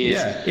probably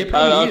is. Yeah, it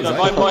probably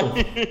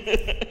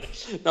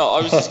is. No,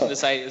 I was just going to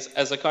say,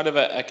 as a kind of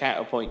a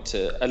counterpoint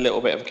to... A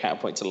little bit of a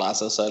counterpoint to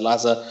Laza. So,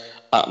 Laza,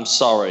 I'm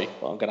sorry,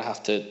 but I'm going to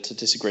have to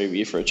disagree with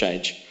you for a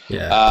change.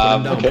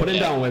 Yeah, put him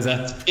down, Wes.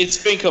 It's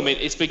been coming.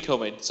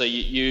 So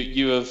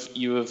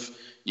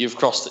You've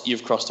crossed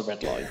the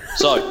red line.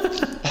 So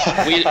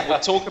we'll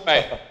talk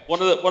about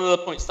one of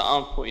the points that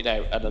I'm pointing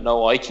out, and I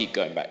know I keep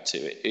going back to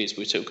it, is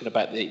we're talking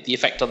about the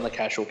effect on the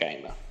casual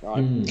gamer,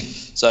 right?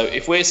 So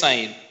if we're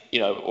saying,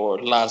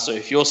 or Lazo,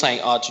 if you're saying,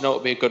 do you know what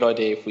would be a good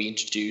idea if we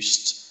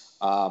introduced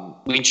an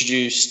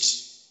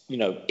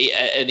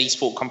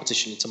esport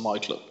competition into my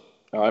club,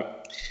 all right?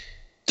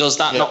 Does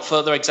that not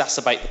further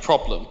exacerbate the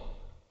problem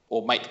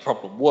or make the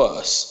problem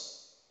worse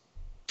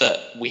that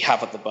we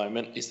have at the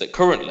moment is that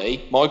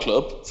currently my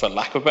club, for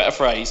lack of a better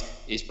phrase,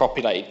 is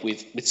populated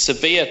with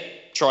severe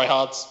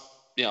tryhards.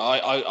 You know,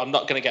 I'm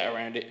not going to get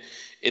around it.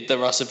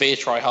 There are severe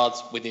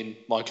tryhards within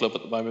my club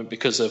at the moment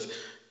because of,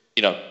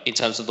 you know, in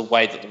terms of the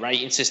way that the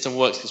rating system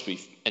works, because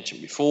we've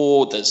mentioned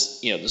before,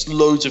 there's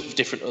loads of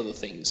different other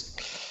things.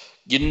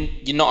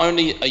 You not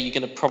only are you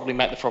going to probably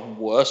make the problem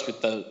worse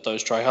with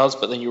those tryhards,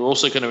 but then you're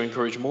also going to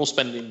encourage more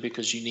spending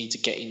because you need to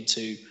get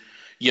into,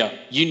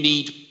 you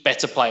need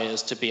better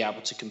players to be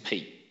able to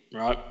compete,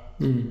 right?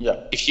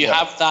 Yeah. If you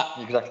have that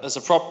exactly as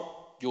a problem,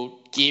 you're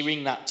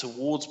gearing that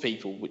towards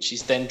people, which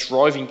is then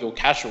driving your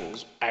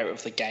casuals out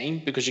of the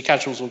game, because your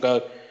casuals will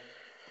go,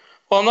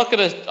 well, I'm not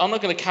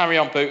gonna carry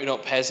on booting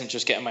up Pez and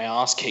just getting my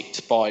ass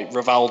kicked by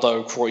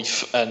Rivaldo,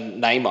 Cruyff,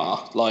 and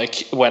Neymar.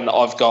 Like, when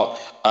I've got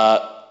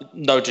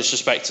no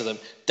disrespect to them,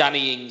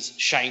 Danny Ings,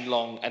 Shane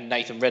Long, and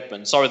Nathan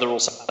Redmond. Sorry, they're all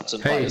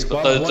Southampton players.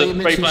 But why are you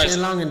mentioning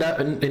Shane Long in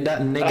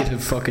that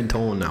negative fucking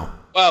tone now?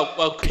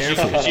 Well,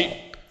 because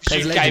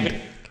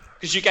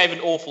you gave an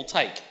awful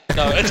take.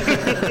 No,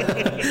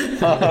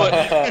 but,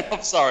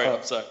 I'm sorry.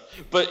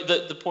 But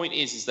the point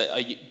is that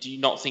do you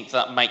not think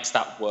that makes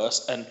that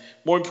worse? And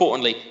more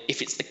importantly,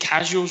 if it's the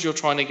casuals you're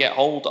trying to get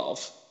hold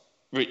of,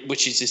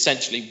 which is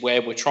essentially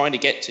where we're trying to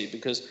get to,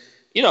 because,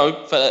 you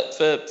know,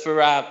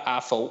 for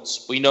our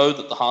faults, we know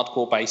that the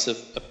hardcore base of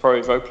Pro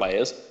Evo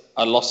players,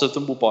 a lot of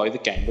them will buy the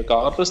game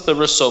regardless.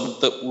 There are some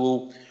that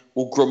will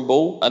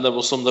grumble, and there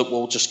are some that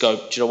will just go,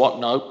 do you know what?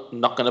 No, I'm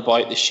not going to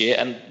buy it this year,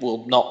 and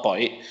will not buy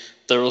it.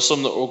 There are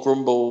some that will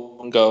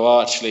grumble and go,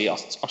 oh, actually, I'm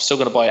still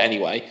going to buy it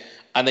anyway.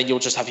 And then you'll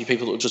just have your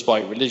people that will just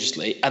buy it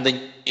religiously. And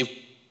then if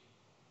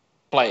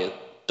players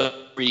don't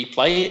really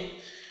play it,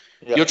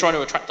 you're trying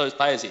to attract those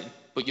players in,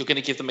 but you're going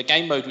to give them a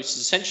game mode which is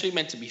essentially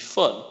meant to be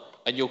fun.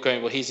 And you're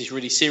going, well, here's this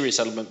really serious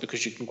element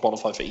because you can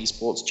qualify for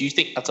esports. Do you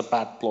think that's a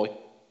bad ploy?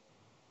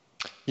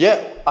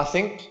 Yeah, I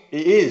think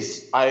it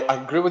is. I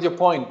agree with your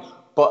point.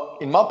 But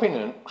in my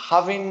opinion,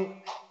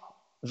 having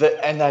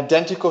an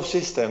identical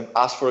system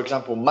as, for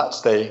example,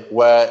 match day,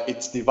 where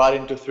it's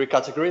divided into 3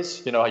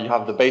 categories. You know, you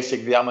have the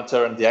basic, the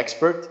amateur, and the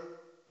expert.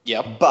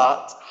 Yeah.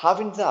 But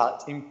having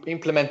that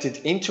implemented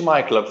into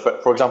my club,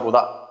 for example,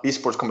 that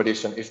esports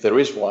competition, if there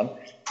is one,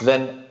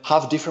 then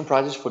have different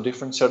prizes for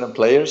different certain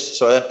players,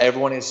 so that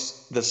everyone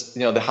is this.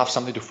 You know, they have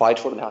something to fight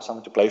for, they have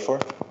something to play for.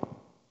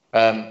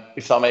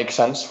 If that makes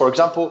sense. For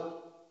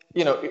example,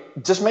 you know,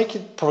 just make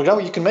it. For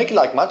example, you can make it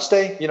like match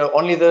day. You know,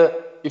 only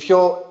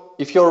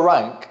if your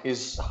rank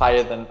is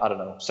higher than, I don't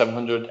know,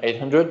 700,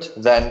 800,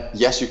 then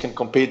yes, you can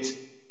compete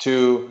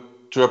to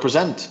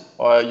represent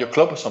your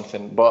club or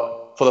something.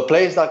 But for the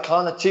players that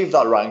can't achieve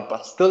that rank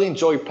but still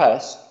enjoy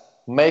PES,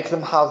 make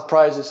them have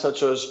prizes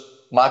such as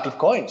MyClub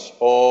coins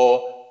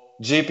or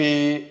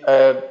GP,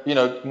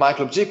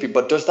 MyClub GP.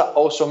 But does that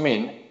also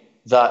mean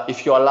that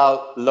if you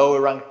allow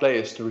lower ranked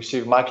players to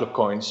receive MyClub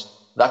coins,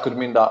 that could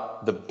mean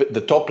that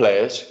the top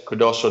players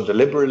could also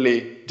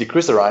deliberately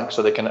decrease the rank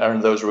so they can earn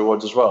those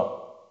rewards as well?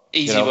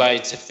 Easy way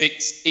to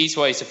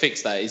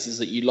fix that is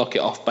that you lock it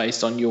off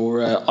based on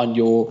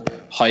your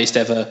highest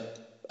ever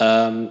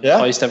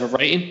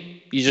rating.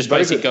 You just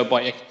basically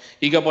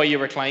go by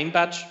your acclaim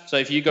badge. So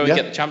if you go and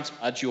get the champs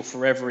badge, you're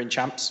forever in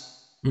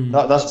champs.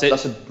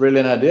 That's a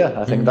brilliant idea.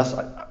 I think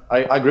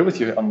I agree with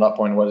you on that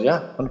point.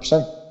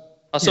 100%.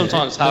 I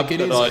sometimes have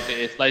good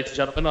ideas, ladies and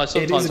gentlemen.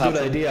 It is a good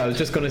idea. I was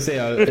just going to say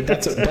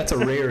that's a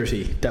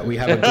rarity that we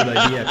have a good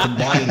idea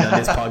combined on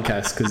this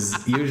podcast,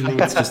 because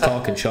usually it's just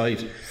talking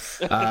shite.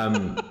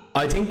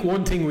 I think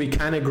one thing we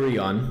can agree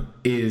on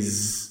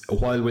is,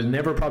 while we'll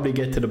never probably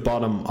get to the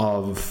bottom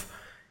of,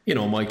 you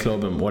know, my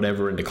club and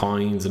whatever and the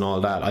coins and all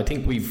that, I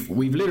think we've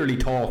literally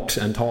talked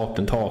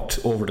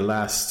over the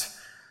last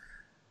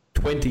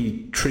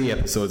 23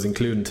 episodes,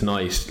 including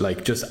tonight,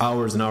 like just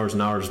hours and hours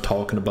and hours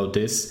talking about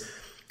this.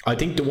 I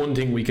think the one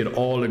thing we could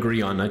all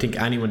agree on, I think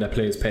anyone that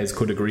plays PES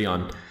could agree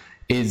on,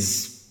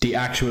 is the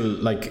actual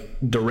like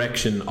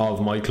direction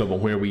of my club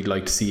and where we'd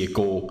like to see it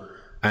go.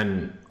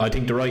 And I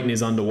think the writing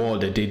is on the wall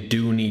that they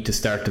do need to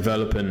start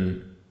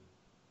developing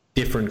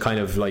different kind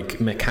of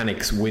like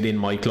mechanics within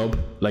my club.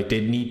 Like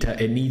it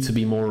needs to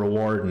be more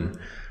rewarding.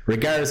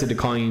 Regardless of the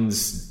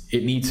coins,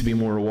 it needs to be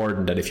more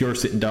rewarding, that if you're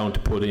sitting down to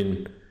put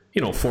in,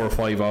 you know, 4 or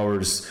 5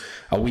 hours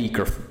a week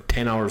or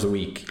 10 hours a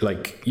week,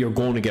 like you're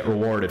going to get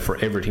rewarded for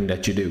everything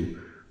that you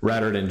do,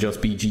 rather than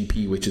just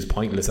BGP, which is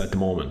pointless at the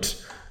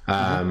moment.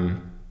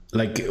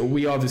 Like,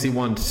 we obviously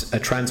want a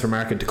transfer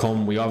market to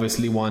come. We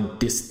obviously want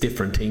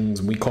different things.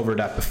 We covered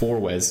that before,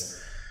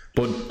 Wes.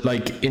 But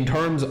like, in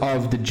terms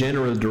of the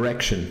general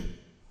direction,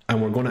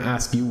 and we're going to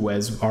ask you,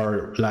 Wes,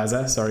 or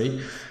Laza,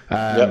 sorry,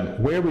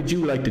 where would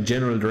you like the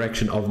general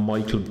direction of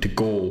my club to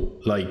go,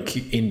 like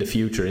in the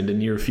future, in the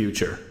near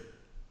future?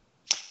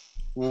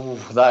 Ooh,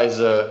 that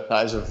is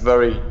a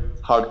very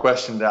hard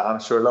question that I'm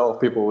sure a lot of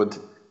people would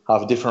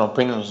have different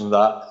opinions on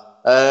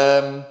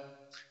that.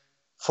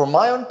 From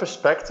my own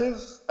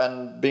perspective,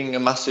 and being a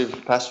massive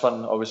PES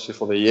fan, obviously,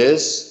 for the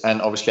years,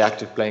 and obviously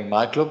active playing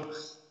my club,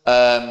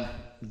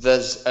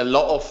 there's a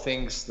lot of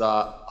things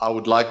that I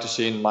would like to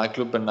see in my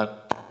club, and I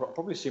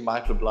probably see my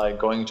club like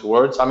going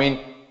towards. I mean,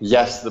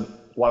 yes,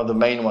 one of the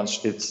main ones,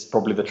 it's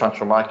probably the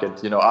transfer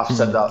market. You know, I've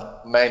said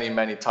that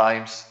many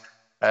times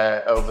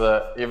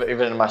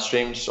even in my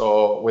streams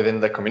or within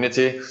the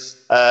community.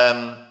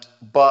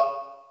 But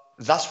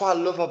that's what I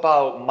love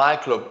about my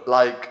club.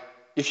 Like,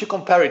 if you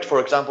compare it, for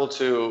example,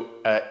 to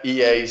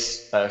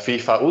EA's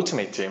FIFA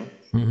Ultimate Team,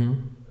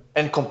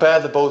 and compare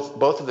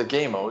both of the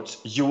game modes,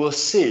 you will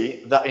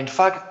see that, in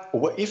fact,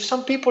 if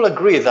some people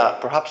agree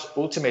that perhaps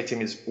Ultimate Team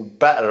is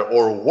better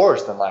or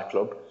worse than my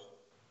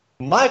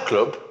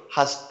club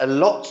has a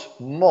lot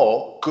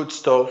more good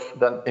stuff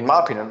than, in my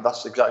opinion,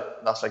 that's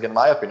again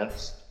my opinion,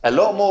 a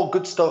lot more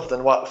good stuff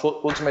than what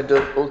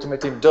Ultimate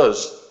Team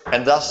does.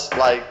 And that's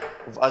like,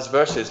 as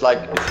versus, like,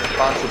 it's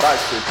fancy back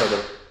to each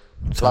other.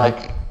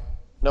 Like,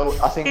 no,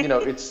 I think, you know,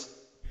 it's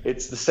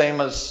the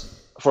same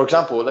as, for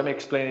example, let me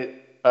explain it.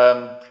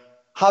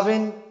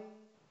 Having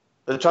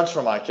the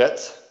transfer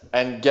market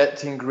and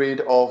getting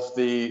rid of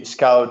the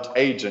scout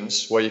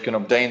agents where you can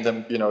obtain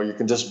them, you know, you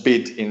can just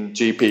bid in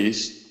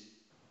GPs,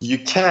 you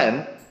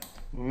can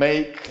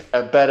make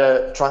a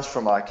better transfer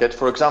market.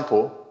 For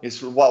example,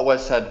 is what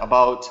was said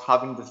about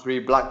having the 3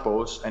 black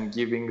balls and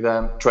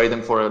trade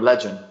them for a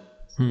legend.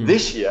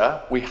 This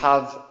year, we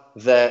have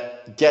the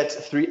get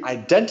 3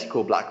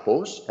 identical black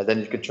balls, and then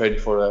you can trade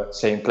for a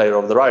same player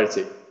of the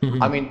rarity.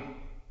 I mean,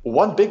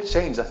 one big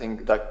change I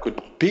think that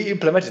could be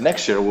implemented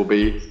next year will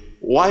be,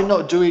 why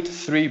not do it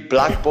 3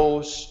 black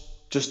balls,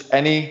 just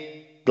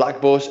any black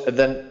balls, and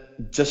then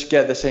just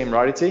get the same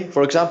rarity?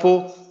 For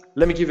example,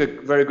 let me give you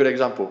a very good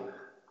example.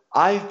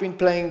 I've been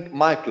playing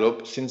my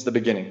club since the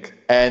beginning,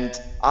 and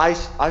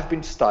I've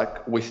been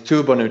stuck with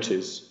 2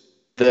 Bonucci's,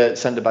 the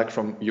centre-back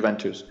from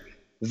Juventus.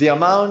 The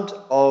amount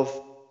of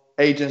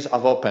agents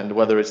I've opened,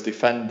 whether it's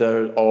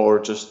defender or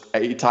just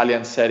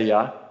Italian Serie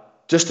A,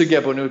 just to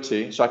get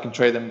Bonucci, so I can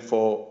trade them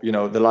for, you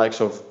know, the likes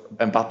of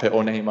Mbappe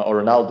or Neymar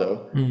or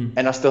Ronaldo,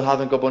 and I still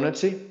haven't got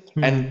Bonucci.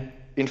 And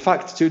in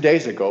fact, 2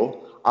 days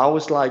ago, I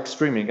was like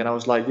streaming, and I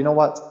was like, you know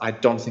what? I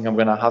don't think I'm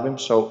gonna have him.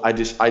 So I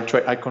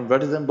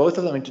converted them, both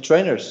of them, into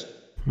trainers.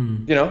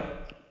 You know,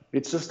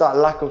 it's just that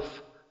lack of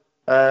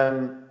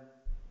in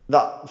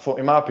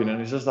my opinion,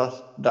 it's just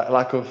that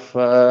lack of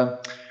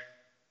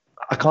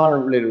I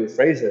can't really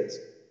rephrase it.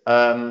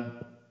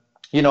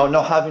 You know,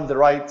 not having the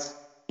right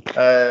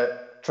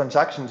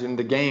transactions in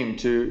the game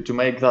to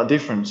make that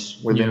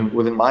difference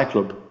within my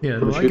club. Yeah,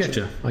 no, I get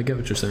you. I get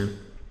what you're saying.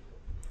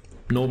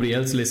 Nobody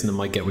else listening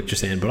might get what you're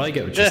saying, but I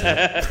get what you're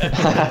saying.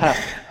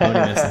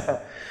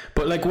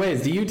 But like,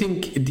 Wes, do you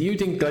think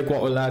like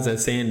what Laza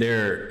is saying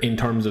there in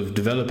terms of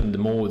developing the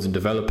modes and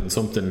developing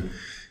something,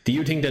 do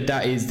you think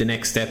that is the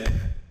next step,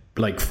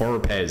 like, for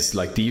PES?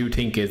 Like, do you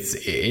think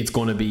it's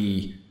going to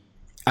be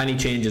any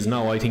changes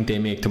now I think they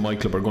make to my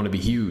club are going to be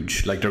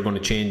huge? Like, they're going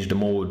to change the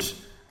mode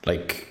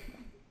like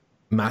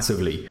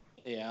massively.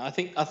 Yeah, I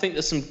think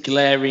there's some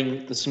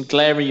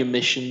glaring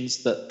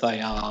omissions that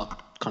they are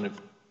kind of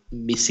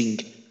missing,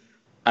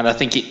 and I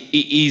think it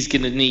is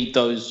going to need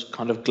those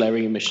kind of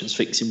glaring omissions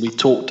fixing. We've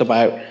talked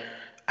about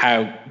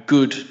how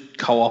good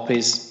co-op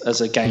is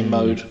as a game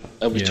mode,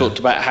 and we've talked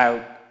about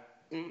how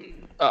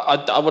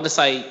I want to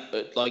say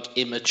like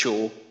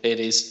immature it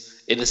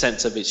is, in the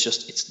sense of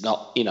it's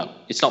not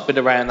been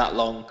around that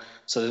long,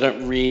 so they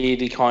don't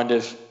really kind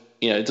of,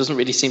 it doesn't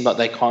really seem like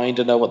they kind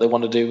of know what they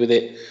want to do with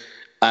it,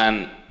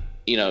 and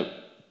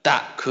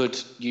that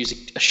could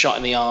use a shot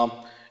in the arm.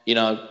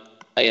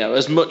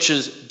 As much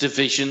as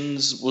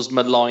Divisions was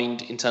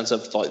maligned in terms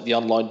of like the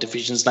online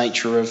Divisions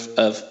nature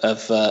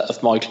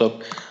of my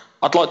club,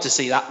 I'd like to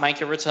see that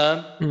make a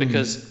return,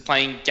 because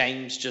playing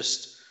games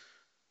just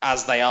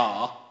as they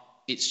are,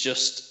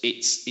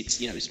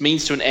 it's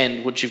means to an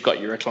end once you've got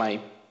your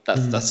acclaim.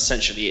 That's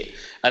essentially it.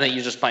 And then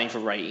you're just playing for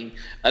rating.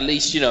 At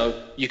least,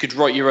 you could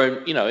write your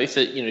own, if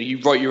you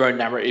write your own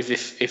narrative,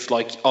 if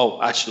like,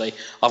 oh, actually,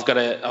 I've got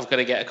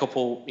to get a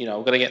couple,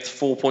 I've got to get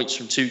 4 points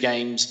from 2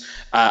 games,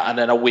 and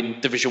then I win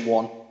Division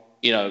 1,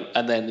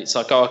 and then it's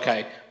like, oh,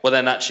 okay, well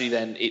then actually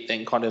then it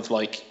then kind of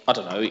like, I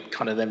don't know, it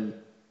kind of then,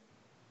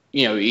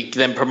 it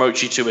then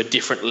promotes you to a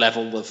different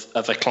level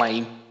of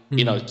acclaim,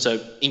 so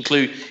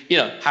include,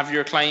 have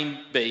your acclaim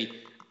be,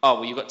 oh,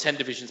 well, you've got 10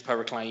 divisions per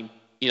acclaim.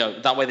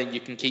 That way then you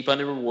can keep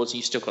earning rewards and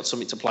you've still got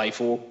something to play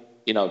for,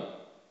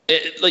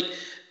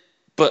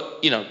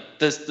 but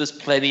there's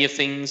plenty of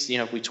things,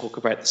 we talk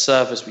about the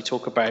service, we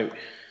talk about,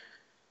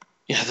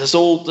 there's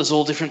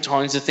all different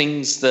kinds of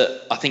things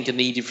that I think are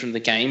needed from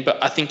the game,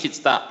 but I think it's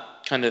that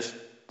kind of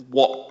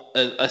what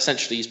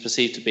essentially is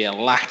perceived to be a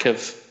lack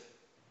of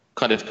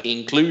kind of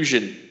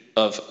inclusion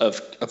of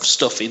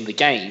stuff in the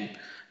game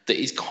that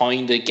is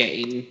kind of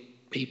getting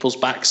people's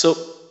backs up,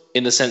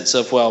 in the sense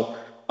of, well,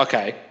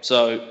 okay,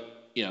 so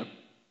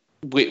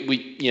we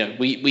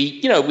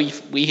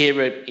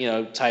hear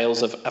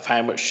tales of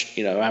how much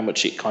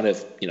it kind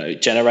of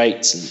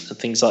generates and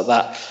things like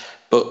that,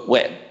 but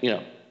where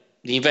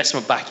the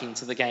investment back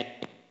into the game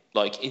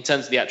Like in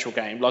terms of the actual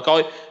game, like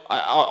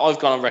I've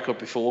gone on record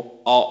before.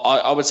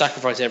 I would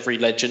sacrifice every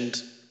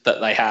legend that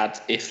they had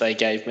if they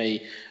gave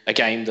me a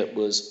game that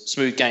was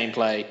smooth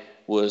gameplay,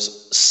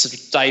 was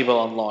stable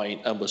online,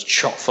 and was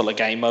chock full of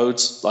game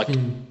modes. Like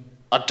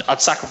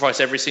I'd sacrifice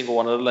every single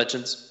one of the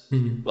legends,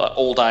 like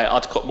all day.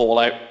 I'd cut them all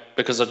out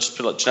because I'd just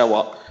be like, do you know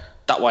what?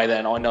 That way,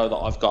 then I know that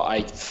I've got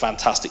a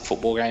fantastic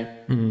football game,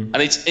 and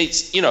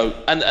it's you know,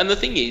 and the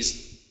thing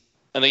is,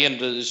 and again,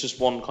 there's just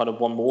one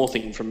more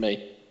thing from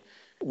me.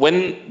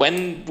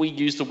 When we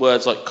use the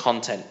words like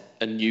content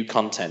and new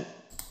content,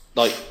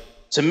 like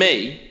to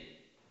me,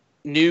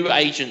 new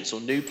agents or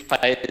new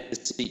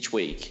players each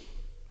week,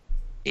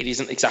 it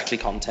isn't exactly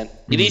content.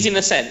 It is in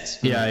a sense.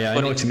 Yeah,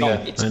 I know what you mean.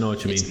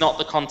 It's not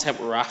the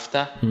content we're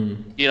after.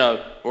 You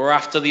know, we're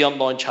after the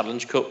online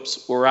challenge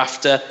cups. We're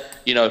after,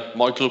 you know,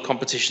 my club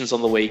competitions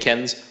on the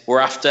weekends. We're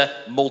after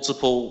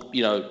multiple,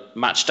 you know,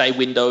 match day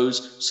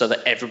windows so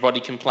that everybody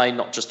can play,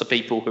 not just the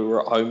people who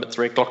are at home at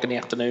 3:00 in the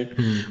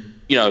afternoon.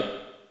 You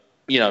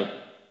know,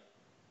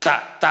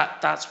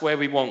 that's where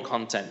we want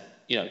content.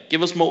 You know,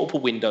 give us multiple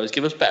windows,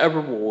 give us better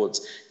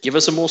rewards, give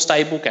us a more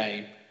stable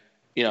game,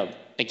 you know,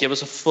 and give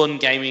us a fun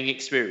gaming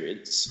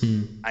experience,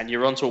 and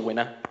you're onto a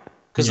winner.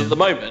 Because at the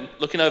moment,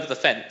 looking over the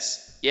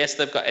fence, yes,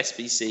 they've got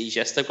SBCs,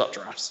 yes, they've got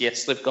drafts,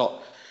 yes, they've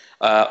got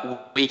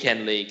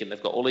weekend league, and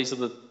they've got all these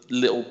other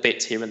little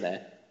bits here and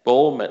there. But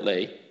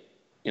ultimately,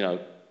 you know,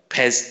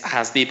 PES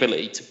has the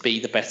ability to be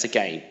the better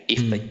game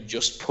if they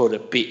just put a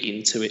bit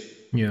into it.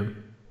 Yeah.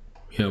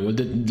 Yeah, well,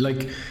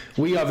 like,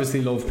 we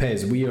obviously love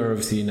PES. We are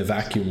obviously in a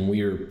vacuum.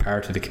 We are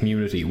part of the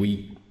community.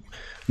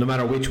 No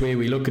matter which way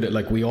we look at it,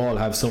 like, we all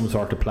have some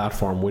sort of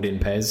platform within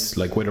PES,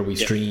 like whether we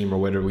stream or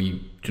whether we,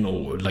 you know,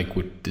 like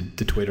with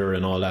the Twitter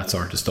and all that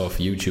sort of stuff,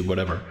 YouTube,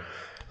 whatever.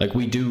 Like,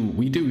 we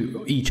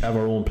do each have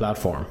our own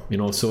platform, you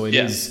know, so it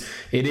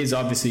is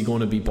obviously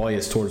going to be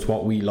biased towards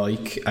what we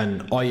like.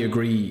 And I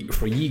agree,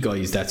 for you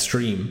guys that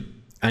stream,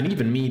 and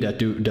even me that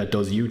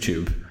does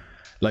YouTube,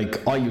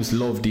 like, I used to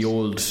love the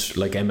old,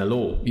 like,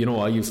 MLO, you know,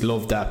 I used to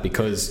love that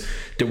because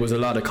there was a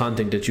lot of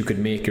content that you could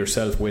make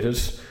yourself with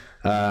it.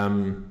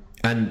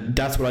 And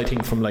that's what I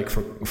think from, like,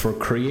 for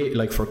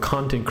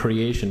content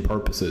creation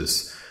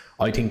purposes,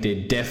 I think they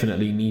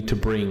definitely need to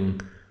bring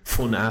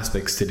fun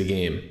aspects to the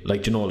game.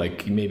 Like, you know,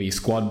 like maybe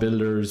squad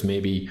builders,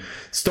 maybe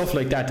stuff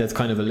like that that's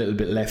kind of a little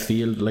bit left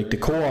field. Like the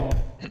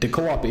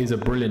co-op is a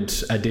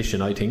brilliant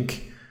addition, I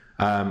think.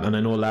 And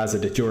I know,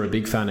 Laza, that you're a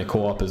big fan of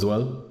co-op as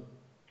well.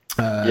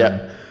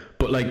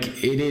 But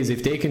like, it is,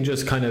 if they can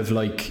just kind of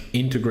like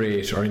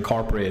integrate or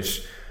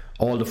incorporate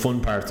all the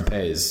fun parts of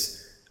PES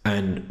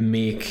and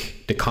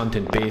make the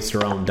content based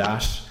around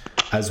that,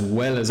 as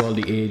well as all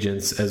the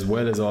agents, as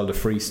well as all the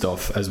free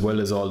stuff, as well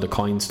as all the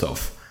coin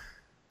stuff,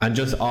 and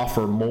just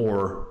offer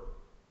more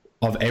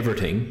of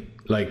everything,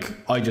 like,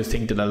 I just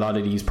think that a lot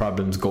of these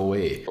problems go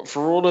away.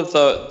 For all of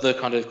the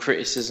kind of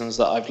criticisms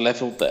that I've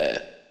levelled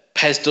there,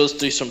 PES does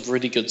do some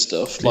really good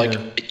stuff. Like,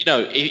 you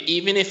know,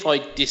 even if I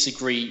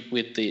disagree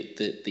with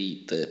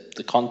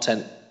the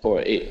content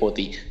or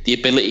the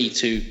ability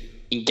to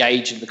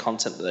engage in the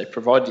content that they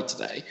provided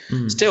today,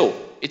 still,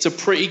 it's a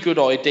pretty good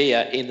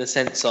idea in the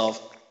sense of,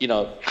 you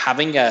know,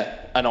 having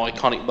an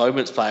iconic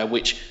moments player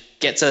which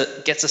gets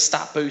a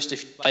stat boost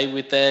if you play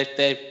with their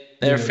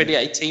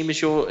affiliated team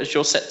as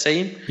your set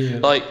team.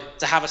 Like,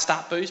 to have a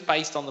stat boost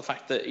based on the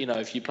fact that, you know,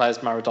 if you play as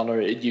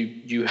Maradona,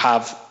 you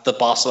have the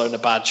Barcelona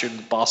badge and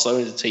the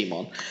Barcelona team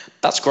on.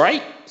 That's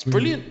great. It's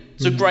brilliant.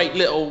 It's a great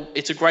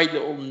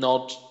little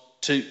nod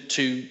to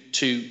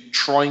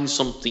trying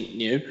something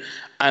new.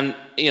 And,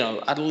 you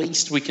know, at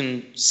least we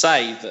can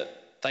say that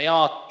they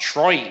are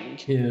trying.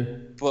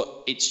 But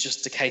it's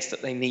just a case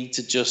that they need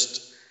to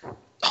just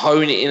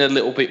hone it in a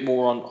little bit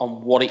more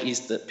on what it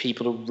is that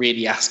people are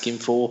really asking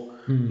for.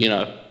 You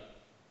know,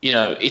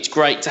 it's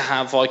great to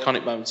have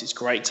iconic moments. It's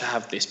great to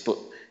have this, but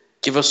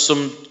give us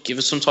some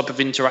type of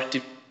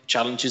interactive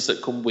challenges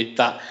that come with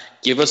that.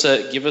 Give us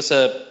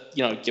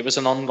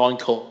an online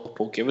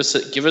cup, or give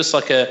us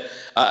like a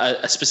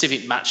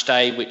specific match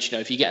day, which, you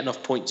know, if you get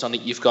enough points on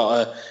it, you've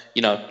got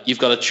an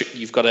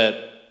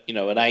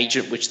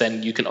agent which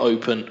then you can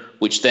open,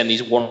 which then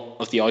is one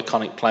of the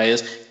iconic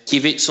players.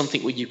 Give it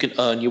something where you can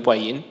earn your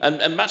way in,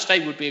 and match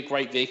day would be a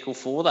great vehicle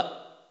for that.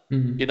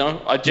 You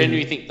know, I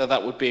genuinely think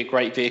that would be a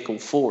great vehicle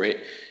for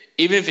it.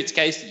 Even if it's the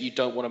case that you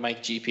don't want to make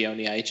GP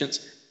only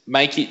agents,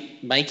 make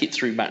it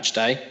through match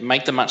day.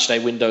 Make the match day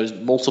windows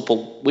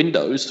multiple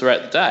windows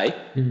throughout the day,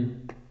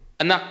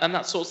 and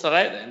that sorts that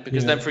out then.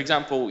 Because then, for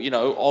example, you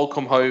know, I'll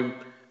come home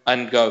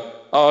and go,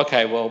 oh,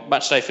 okay, well,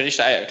 match day finished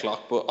at 8:00,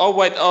 but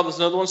there's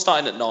another one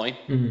starting at 9.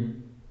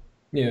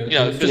 Yeah, you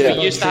know, it's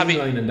just about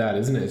streamlining that,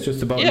 isn't it? It's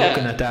just about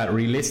looking at that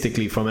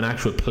realistically from an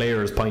actual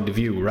player's point of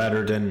view,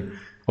 rather than,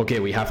 okay,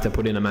 we have to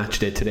put in a match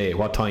day today.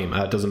 What time?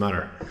 It doesn't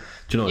matter.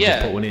 Do you know?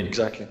 Just put one in.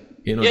 Exactly.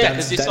 You know,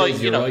 because it's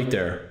like, you're right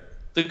there.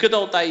 The good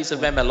old days of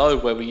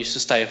MLO where we used to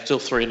stay up till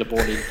 3 a.m.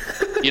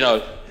 You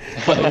know.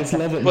 But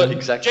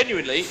exactly.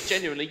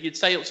 Genuinely, you'd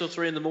stay up till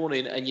 3 a.m.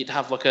 and you'd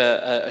have like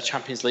a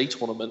Champions League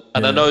tournament.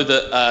 And I know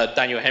that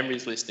Daniel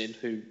Henry's listening,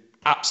 who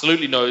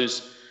absolutely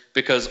knows,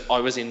 because I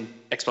was in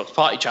Xbox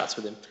party chats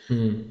with him.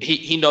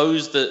 He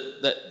knows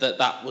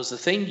that was the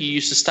thing. You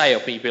used to stay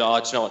up and you'd be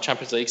like, do you know what,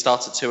 Champions League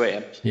starts at 2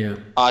 a.m. Yeah.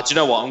 Do you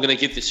know what, I'm going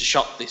to give this a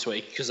shot this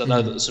week because I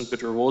know that there's some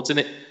good rewards in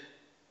it.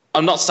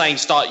 I'm not saying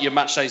start your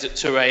match days at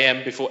 2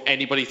 a.m. before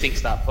anybody thinks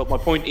that, but my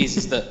point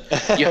is that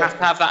you have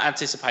to have that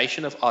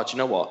anticipation of, do you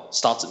know what,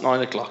 starts at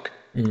 9 o'clock.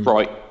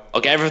 Right, I'll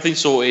get everything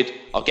sorted,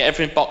 I'll get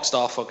everything boxed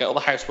off, I'll get all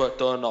the housework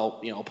done,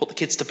 I'll put the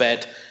kids to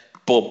bed,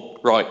 boom,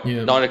 right,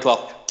 9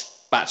 o'clock.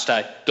 Match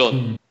day,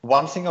 done.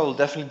 One thing I will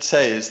definitely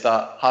say is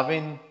that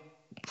having,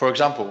 for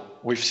example,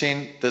 we've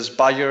seen this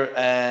Bayer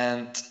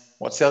and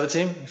what's the other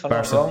team, if I'm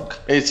not wrong?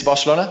 It's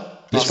Barcelona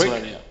this week.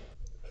 Yeah.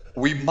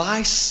 We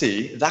might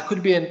see, that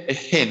could be a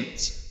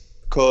hint,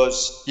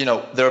 because,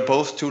 they're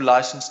both two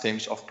licensed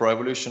teams of Pro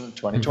Evolution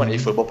 2020,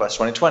 Football PES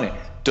 2020.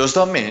 Does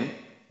that mean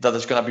that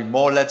there's going to be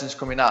more legends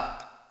coming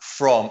up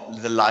from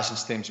the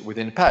licensed teams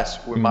within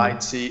PES? We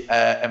might see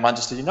a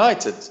Manchester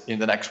United in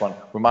the next one.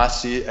 We might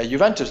see a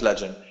Juventus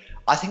legend.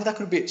 I think that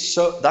could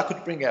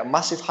bring a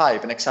massive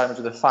hype and excitement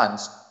to the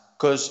fans,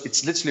 because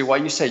it's literally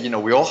what you say.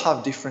 We all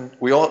have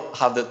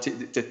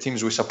the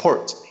teams we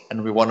support,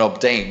 and we want to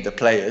obtain the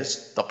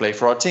players that play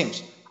for our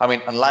teams. I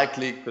mean,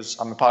 unlikely, because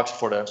I'm a PAOK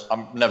supporter.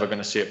 I'm never going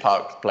to see a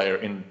PAOK player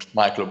in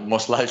my club,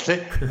 most likely.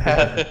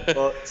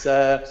 But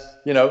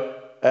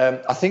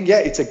I think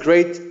it's a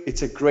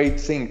great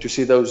thing to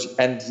see those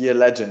end year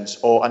legends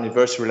or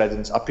anniversary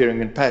legends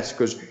appearing in PES,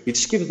 because it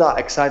just gives that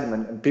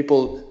excitement, and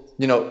people.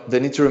 They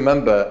need to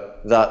remember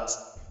that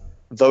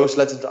those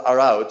legends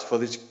are out for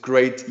this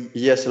great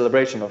year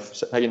celebration of,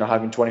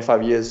 having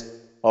 25 years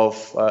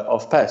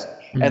of PES.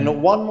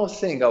 And one more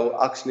thing I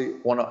will actually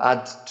want to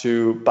add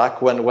to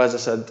back when Weza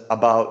said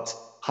about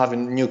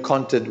having new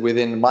content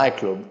within my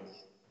club.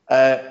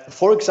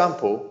 For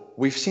example,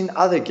 we've seen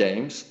other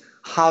games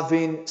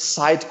having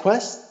side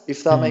quests,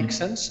 if that makes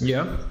sense.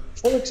 Yeah.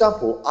 For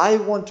example, I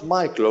want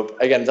my club,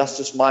 again, that's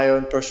just my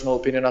own personal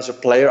opinion as a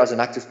player, as an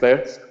active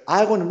player,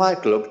 I want my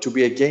club to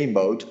be a game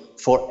mode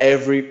for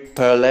every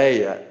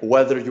player,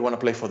 whether you want to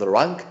play for the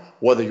rank,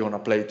 whether you want to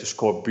play to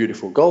score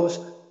beautiful goals.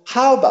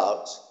 How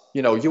about,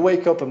 you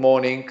wake up in the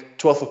morning,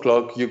 12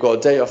 o'clock, you got a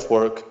day off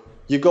work,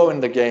 you go in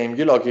the game,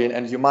 you log in,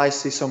 and you might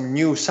see some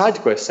new side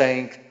quest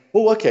saying,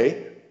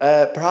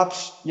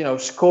 perhaps,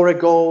 score a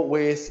goal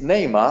with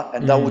Neymar,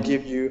 and that will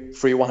give you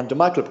free 100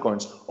 My Club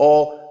coins,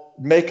 or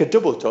make a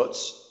double touch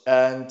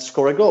and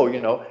score a goal.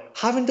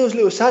 Having those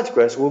little side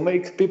quests will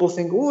make people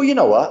think, oh, you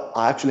know what,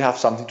 I actually have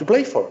something to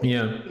play for.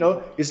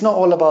 It's not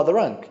all about the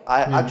rank.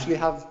 I actually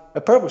have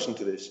a purpose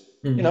into this.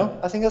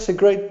 I think that's a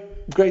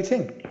great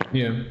thing.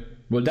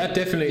 Well, that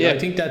definitely, I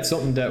think that's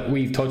something that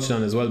we've touched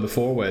on as well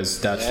before,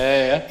 was that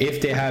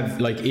if they have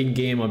like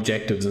in-game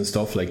objectives and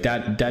stuff like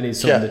that, that is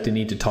something that they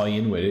need to tie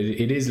in with.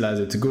 It is, lads,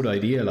 it's a good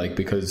idea,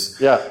 because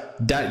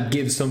that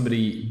gives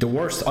somebody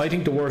I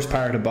think the worst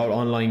part about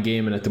online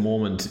gaming at the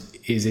moment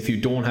is if you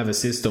don't have a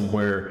system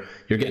where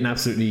you're getting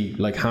absolutely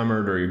like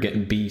hammered, or you're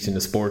getting beat in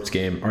a sports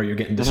game, or you're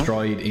getting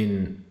destroyed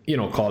in,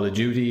 Call of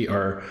Duty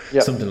or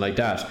something like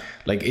that.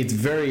 Like,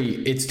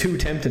 it's too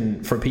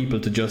tempting for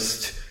people to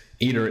just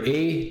either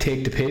A,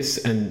 take the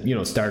piss and,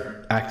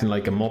 start acting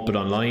like a muppet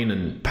online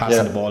and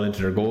passing the ball into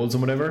their goals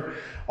and whatever,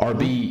 or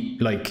B,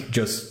 like,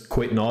 just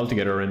quitting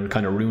altogether and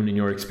kind of ruining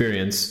your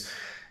experience,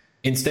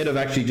 instead of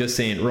actually just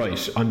saying,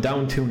 right, I'm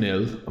down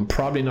 2-0, I'm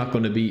probably not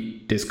going to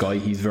beat this guy,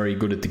 he's very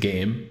good at the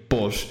game,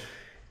 but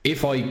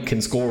if I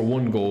can score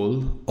one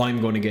goal,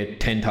 I'm going to get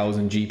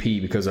 10,000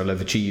 GP because I'll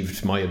have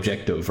achieved my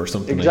objective or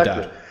something like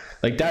that.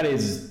 Like,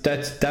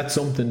 that's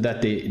something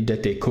that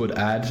they could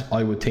add.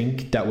 I would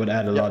think that would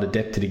add a lot of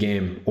depth to the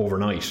game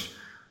overnight.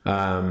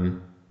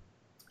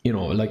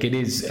 Like it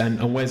is,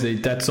 and Wesley,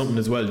 that's something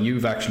as well.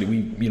 You've actually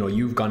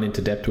you've gone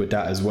into depth with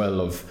that as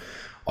well, of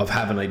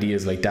having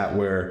ideas like that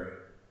where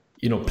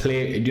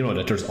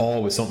that there's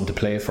always something to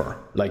play for.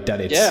 Like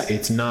that,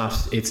 it's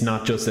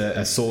not just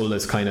a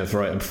soulless kind of,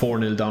 right, I'm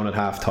 4-0 down at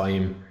half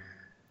time.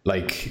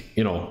 Like,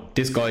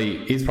 this guy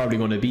is probably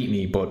going to beat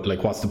me, but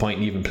like, what's the point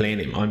in even playing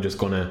him? I'm just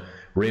going to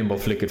rainbow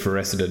flick it for the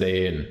rest of the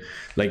day, and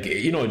like,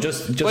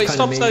 just well,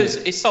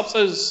 it stops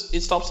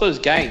those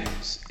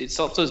games. It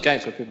stops those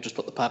games where people just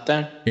put the pad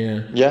down.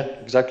 Yeah,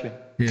 exactly.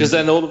 Because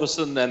then all of a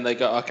sudden, then they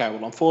go, okay,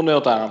 well, I'm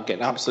 4-0 down. I'm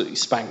getting absolutely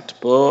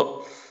spanked,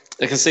 but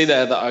they can see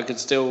there that I could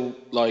still,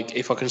 like,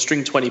 if I can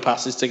string 20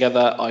 passes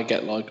together, I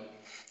get like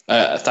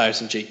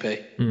 1,000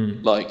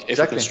 GP. Like,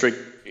 if I can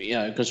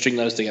string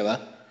those together,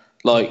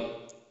 like.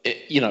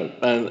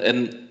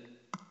 And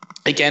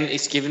again,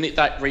 it's giving it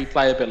that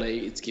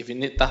replayability, it's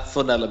giving it that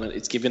fun element,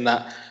 it's giving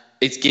that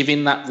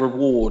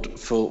reward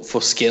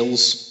for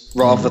skills,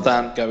 rather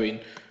than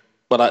going,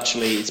 well,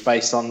 actually it's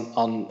based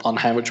on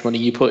how much money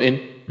you put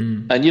in.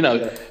 And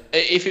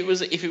if it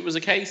was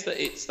a case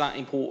that it's that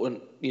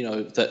important,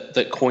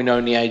 that coin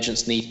only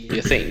agents need to be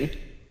a thing,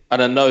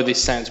 and I know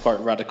this sounds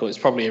quite radical, it's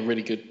probably a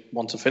really good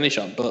one to finish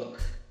on, but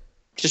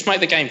just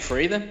make the game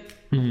free then.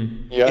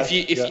 If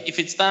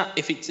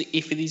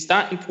it is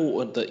that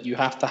important that you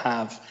have to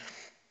have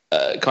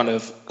kind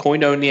of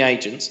coin only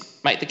agents,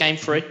 make the game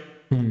free.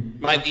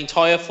 Make the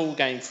entire full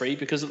game free,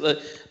 because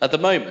at the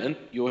moment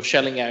you're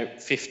shelling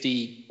out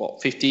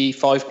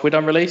 55 quid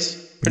on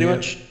release, pretty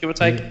much, give or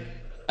take,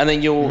 and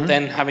then you're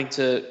then having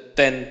to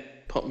then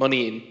put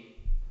money in.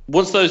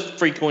 Once those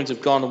free coins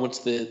have gone, and once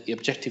the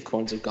objective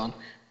coins have gone,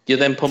 you're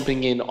then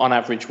pumping in on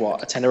average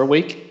a tenner a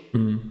week.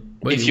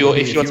 Well, if you're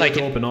taking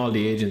to open all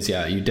the agents,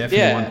 you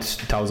definitely want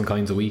 1,000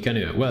 coins a week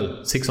anyway.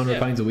 Well, 600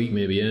 coins a week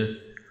maybe,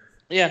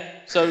 Yeah.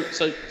 So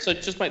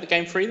just make the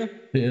game free then.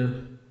 Yeah.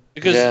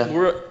 Because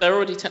they're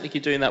already technically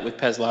doing that with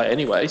PES Lite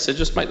anyway, so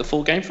just make the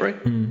full game free.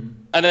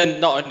 And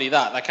then not only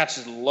that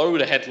catches a load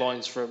of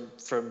headlines from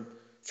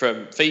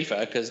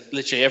FIFA, because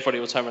literally everybody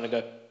will turn around and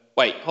go,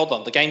 "Wait, hold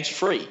on, the game's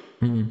free,"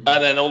 and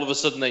then all of a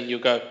sudden, then you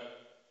go,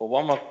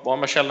 "Well, what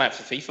am I shelling out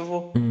for FIFA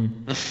for?"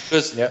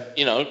 Because you're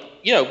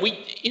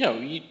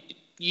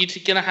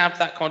gonna have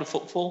that kind of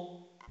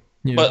footfall.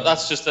 Yeah. But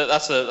that's just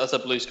that's a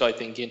blue sky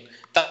thinking.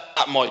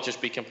 That might just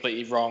be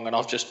completely wrong, and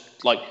I've just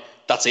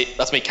that's it.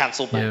 That's me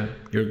cancelled now. Yeah,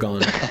 you're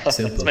gone.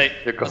 Simple. That's me.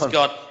 You're gone. That's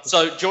gone.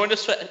 So join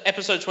us for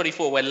episode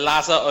 24, where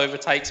Lazar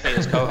overtakes me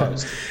as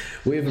co-host.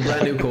 We have a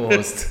brand new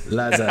co-host,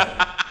 Lazar.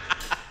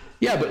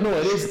 Yeah, but no,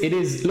 it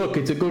is. Look,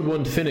 it's a good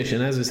one to finish,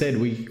 and as I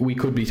said, we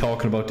could be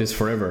talking about this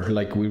forever.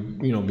 Like we've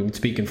been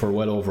speaking for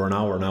well over an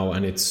hour now,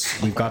 and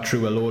we've got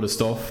through a load of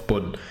stuff.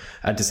 But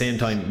at the same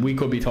time, we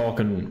could be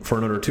talking for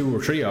another 2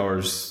 or 3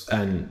 hours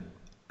and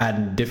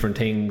adding different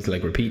things,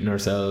 like repeating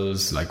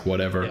ourselves, like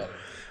whatever. Yeah.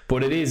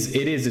 But it is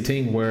a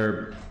thing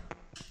where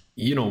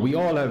we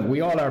all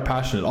are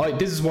passionate.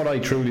 This is what I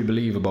truly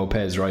believe about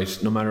PES, right?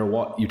 No matter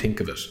what you think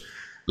of it,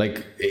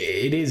 like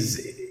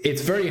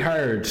it's very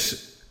hard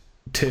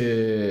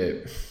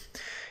to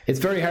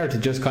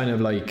just kind of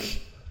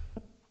like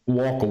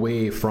walk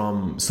away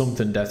from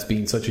something that's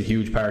been such a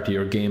huge part of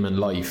your game and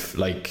life,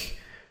 like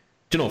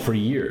for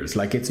years.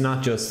 Like it's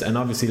not just, and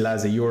obviously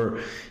Lazza,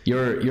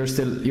 you're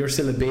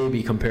still a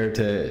baby compared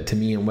to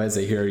me and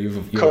Wesley here.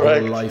 You've your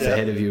whole life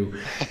ahead of you.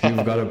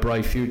 You've got a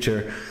bright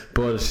future,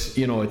 but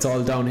it's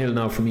all downhill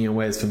now for me and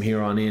Wes from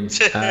here on in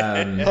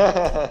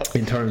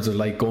terms of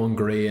like going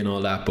grey and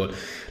all that. But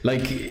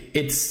like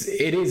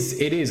it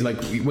is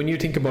like when you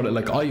think about it,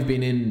 like I've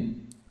been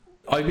in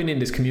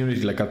this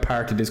community, like a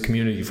part of this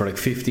community for like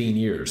 15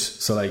 years.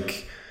 So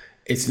like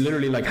it's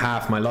literally like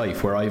half my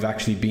life where I've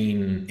actually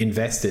been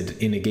invested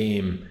in a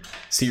game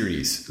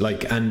series,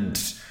 like, and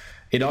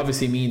it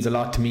obviously means a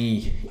lot to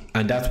me,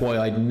 and that's why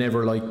I'd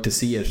never like to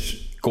see it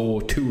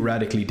go too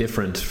radically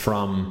different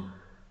from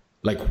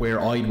like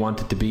where I'd want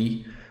it to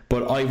be.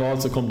 But I've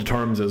also come to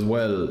terms as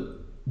well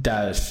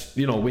that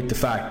with the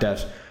fact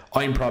that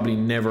I'm probably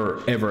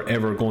never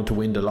ever going to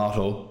win the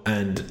lotto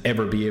and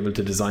ever be able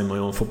to design my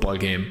own football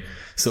game.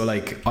 So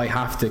like I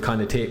have to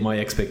kind of take my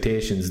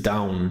expectations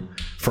down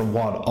from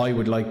what I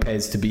would like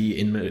PES to be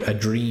in a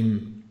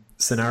dream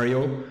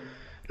scenario,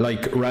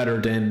 like rather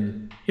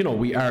than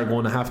we are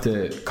going to have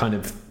to kind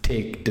of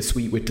take the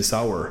sweet with the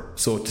sour,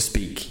 so to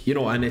speak,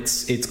 and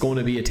it's going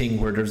to be a thing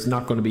where there's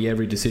not going to be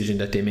every decision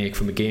that they make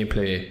from a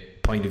gameplay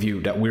point of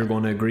view that we're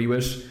going to agree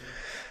with.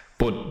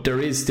 But there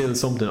is still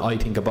something I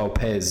think about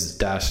PES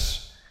that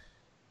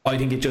I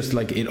think it just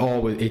like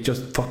it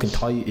just fucking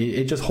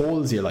it just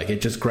holds you, like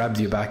it just grabs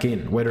you back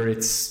in. Whether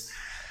it's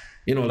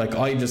like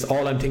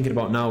all I'm thinking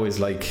about now is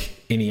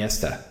like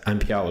Iniesta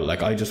and Piau.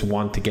 Like I just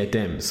want to get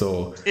them.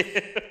 So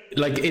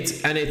like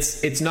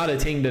it's not a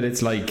thing that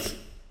it's like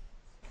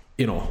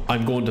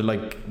I'm going to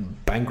like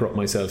bankrupt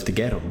myself to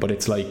get them. But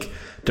it's like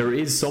there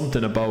is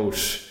something about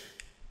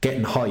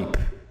getting hype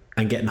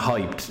and getting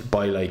hyped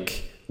by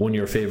like one of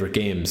your favorite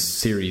games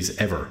series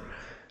ever.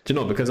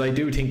 Because I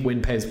do think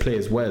when PES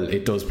plays well,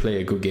 it does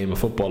play a good game of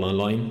football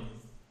online.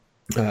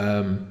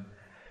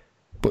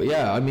 But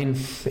yeah, I mean,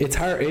 it's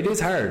hard. It is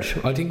hard.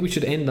 I think we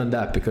should end on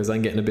that because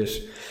I'm getting a bit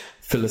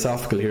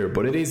philosophical here.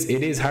 But it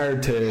is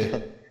hard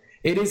to.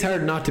 It is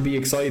hard not to be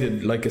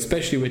excited, like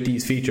especially with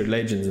these featured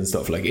legends and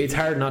stuff. Like it's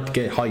hard not to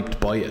get hyped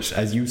by it,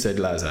 as you said,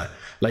 Lazza.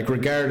 Like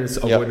regardless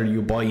of whether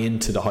you buy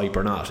into the hype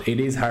or not, it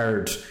is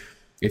hard.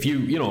 If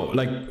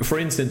like for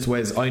instance,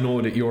 Wes, I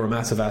know that you're a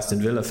massive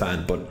Aston Villa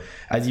fan, but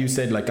as you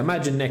said, like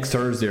imagine next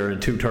Thursday or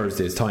in 2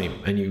 Thursdays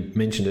time, and you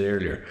mentioned it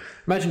earlier,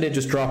 imagine they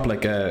just drop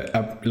like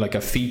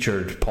a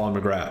featured Paul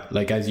McGrath,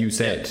 like as you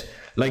said,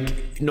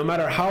 like no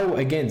matter how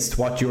against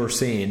what you're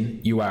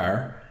saying you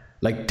are,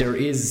 like there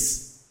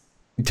is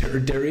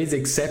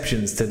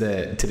exceptions to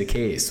the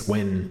case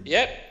when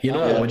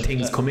when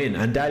things come in,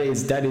 and that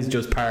is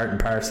just part and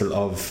parcel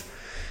of.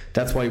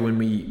 That's why when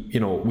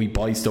we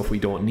buy stuff we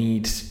don't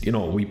need,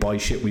 we buy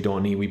shit we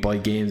don't need, we buy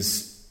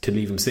games to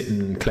leave them sitting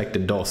and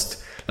collecting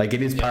dust. Like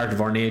it is part of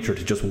our nature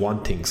to just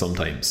want things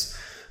sometimes.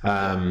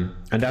 And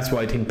that's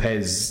why I think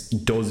PES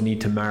does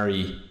need to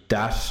marry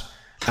that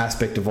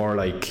aspect of our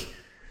like,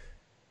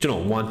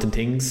 wanting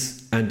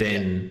things and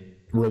then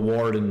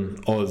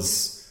rewarding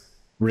us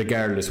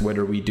regardless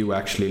whether we do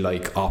actually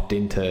like opt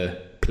in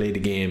to play the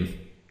game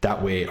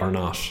that way or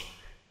not.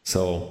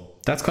 So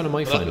that's kind of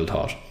my final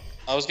thought.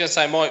 I was going to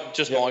say my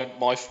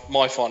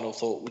final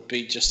thought would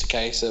be just a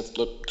case of,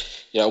 look,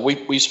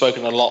 we've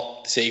spoken a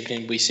lot this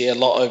evening. We see a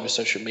lot over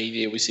social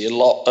media. We see a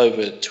lot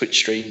over Twitch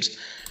streams.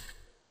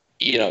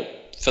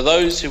 For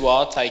those who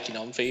are taking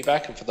on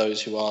feedback and for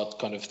those who are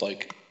kind of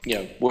like,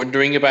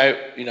 wondering about,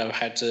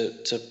 how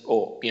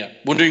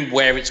wondering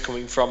where it's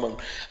coming from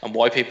and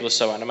why people are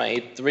so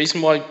animated. The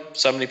reason why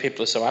so many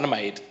people are so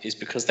animated is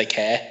because they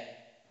care.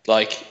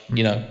 Like,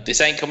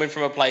 this ain't coming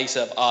from a place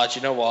of, do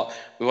you know what?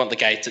 We want the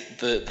game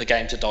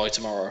to die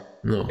tomorrow.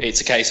 No.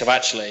 It's a case of,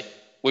 actually,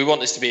 we want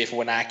this to be for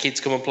when our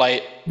kids come and play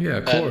it. Yeah,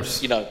 of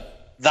course.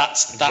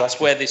 That's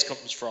exactly where this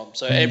comes from.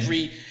 So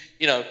every,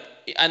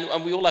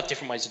 and we all have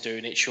different ways of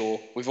doing it, sure.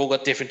 We've all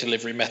got different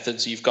delivery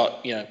methods. You've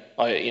got,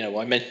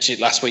 I mentioned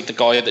it last week, the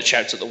guy that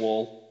shouts at the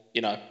wall,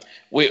 you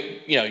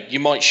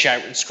might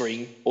shout and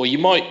scream, or you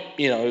might,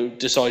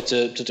 decide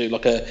to do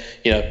like a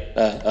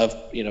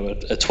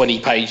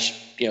 20-page,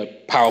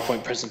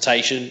 PowerPoint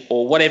presentation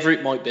or whatever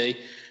it might be.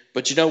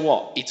 But you know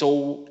what? It's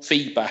all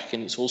feedback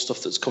and it's all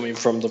stuff that's coming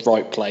from the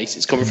right place.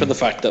 It's coming from the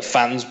fact that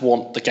fans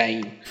want the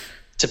game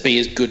to be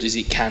as good as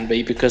it can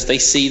be because they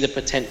see the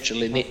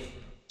potential in it.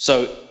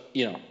 So,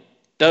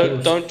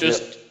 don't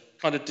just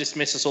kind of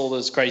dismiss us all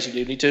as crazy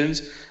Looney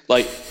Tunes.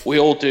 Like, we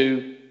all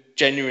do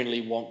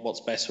genuinely want what's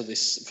best for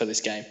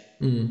this game.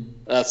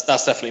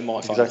 That's definitely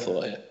my final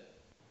thought here.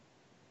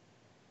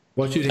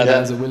 What do you think,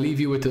 Azza? We'll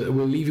leave you with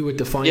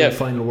the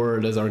final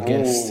word as our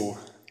guest.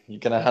 You're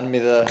gonna hand me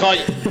the.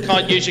 You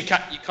can't use your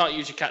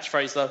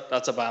catchphrase though.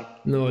 That's a ban.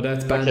 No,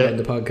 that's banned on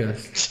the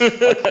podcast.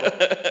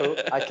 Okay. So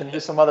I can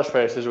use some other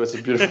phrases, which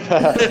is beautiful.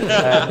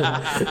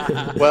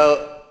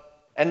 Well,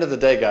 end of the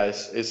day,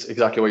 guys, it's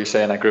exactly what you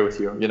say, and I agree with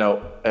you.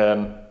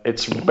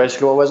 It's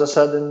basically what Wes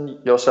said,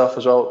 and yourself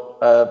as well,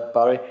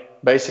 Barry.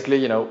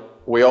 Basically,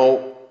 we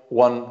all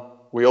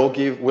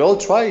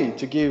try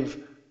to give,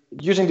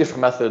 using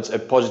different methods, a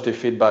positive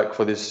feedback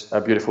for this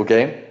beautiful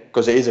game,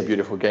 because it is a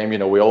beautiful game.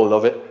 We all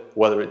love it,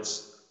 whether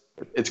it's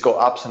got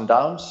ups and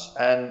downs,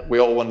 and we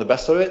all want the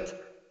best of it.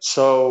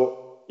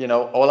 So,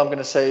 all I'm going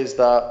to say is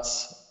that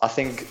I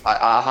think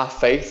I have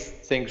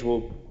faith things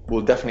will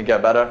definitely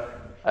get better.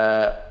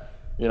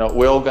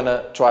 We're all going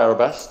to try our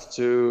best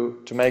to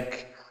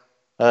make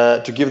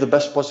to give the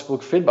best possible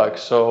feedback.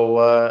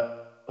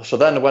 So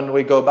then when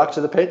we go back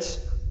to the pits,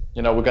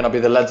 we're going to be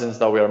the legends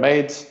that we are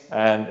made,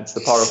 and it's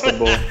the power of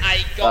football.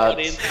 I got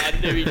it. I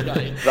knew he got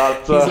it.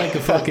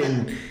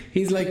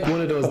 He's like one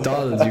of those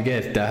dolls you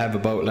get that have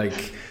about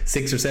like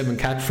 6 or 7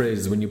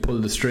 catchphrases when you pull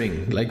the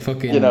string, like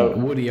fucking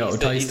Woody out of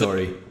Toy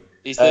Story.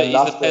 He's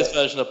the best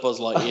version of Buzz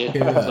Lightyear.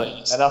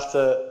 Yeah. And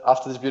after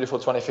this beautiful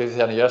 25th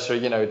anniversary,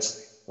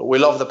 we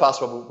love the past,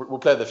 but we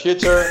play the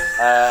future,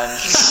 and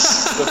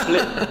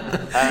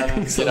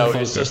it's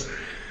just.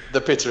 The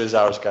picture is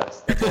ours,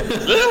 guys.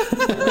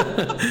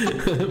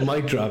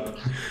 Mic drop.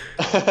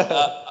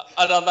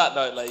 And on that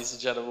note, ladies and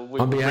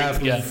gentlemen, on behalf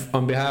of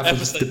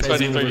the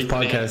Pez Universe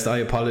podcast, I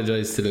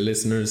apologise to the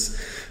listeners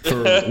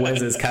for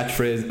Wes's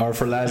catchphrase or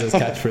for Laz's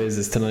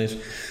catchphrases tonight.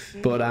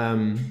 But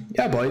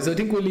boys, I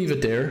think we'll leave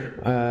it there.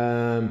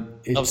 I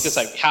was going to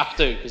say we have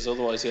to, because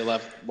otherwise he'll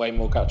have way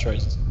more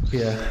catchphrases.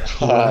 Yeah,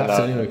 we'll have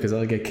to anyway, because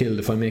I'll get killed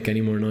if I make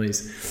any more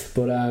noise.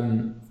 But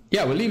we'll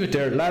leave it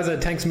there. Laza,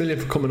 thanks a million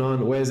for coming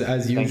on. Wes,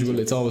 as usual,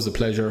 it's always a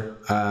pleasure.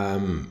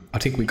 I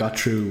think we got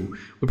through.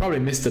 We probably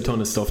missed a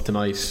ton of stuff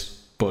tonight,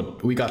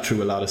 but we got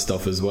through a lot of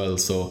stuff as well.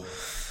 So,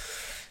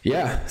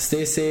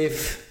 stay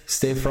safe,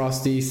 stay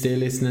frosty, stay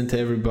listening to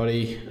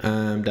everybody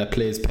that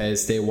plays Pez,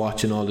 stay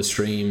watching all the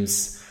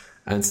streams,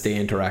 and stay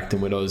interacting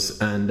with us.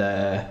 And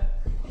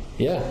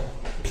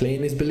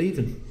playing is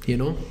believing,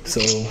 so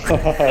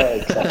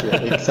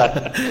exactly.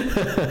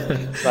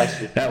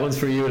 That one's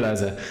for you,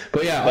 Laza.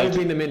 But I've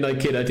been the Midnight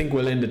Kid. I think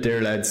we'll end it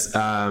there, lads.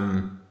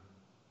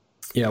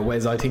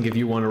 Wes, I think if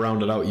you want to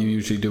round it out, you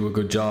usually do a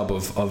good job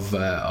of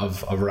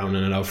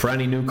rounding it out. For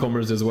any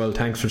newcomers as well,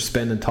 thanks for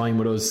spending time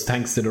with us.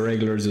 Thanks to the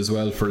regulars as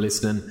well for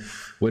listening,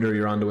 whether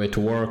you're on the way to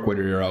work,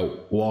 whether you're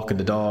out walking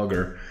the dog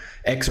or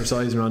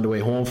exercising on the way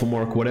home from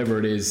work, whatever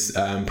it is.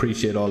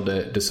 Appreciate all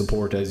the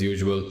support as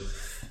usual.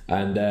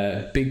 And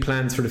big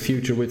plans for the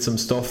future with some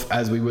stuff,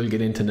 as we will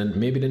get into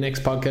maybe the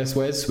next podcast,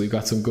 Wes. We've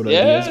got some good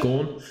ideas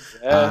going.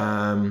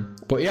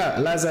 But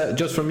Laza,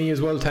 just from me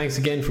as well, thanks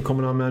again for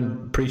coming on,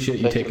 man. Appreciate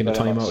you taking the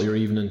time out of your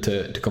evening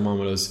to come on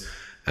with us.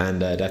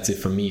 And that's it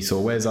from me.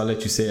 So Wes, I'll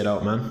let you say it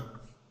out, man.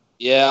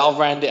 Yeah, I'll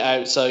round it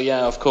out. So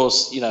of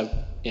course,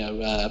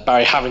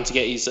 Barry having to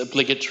get his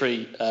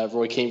obligatory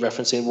Roy Keane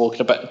referencing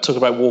talk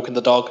about walking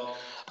the dog.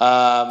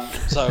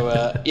 Guys,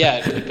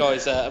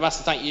 a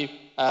massive thank you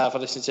for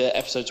listening to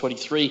episode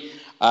 23.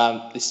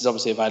 This is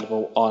obviously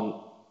available on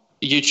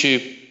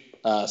YouTube,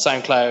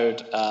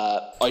 SoundCloud,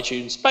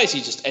 iTunes,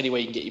 basically just anywhere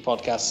you can get your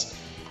podcasts.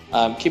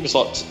 Keep us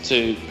locked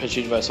to Pez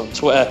Universe on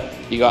Twitter.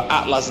 You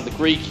got @Lazar the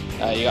Greek,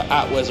 you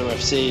got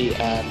 @WesRFC,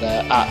 and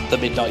 @The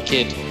Midnight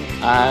Kid.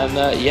 And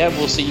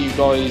we'll see you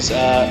guys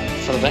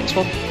for the next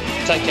one.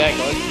 Take care,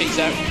 guys. Peace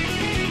out.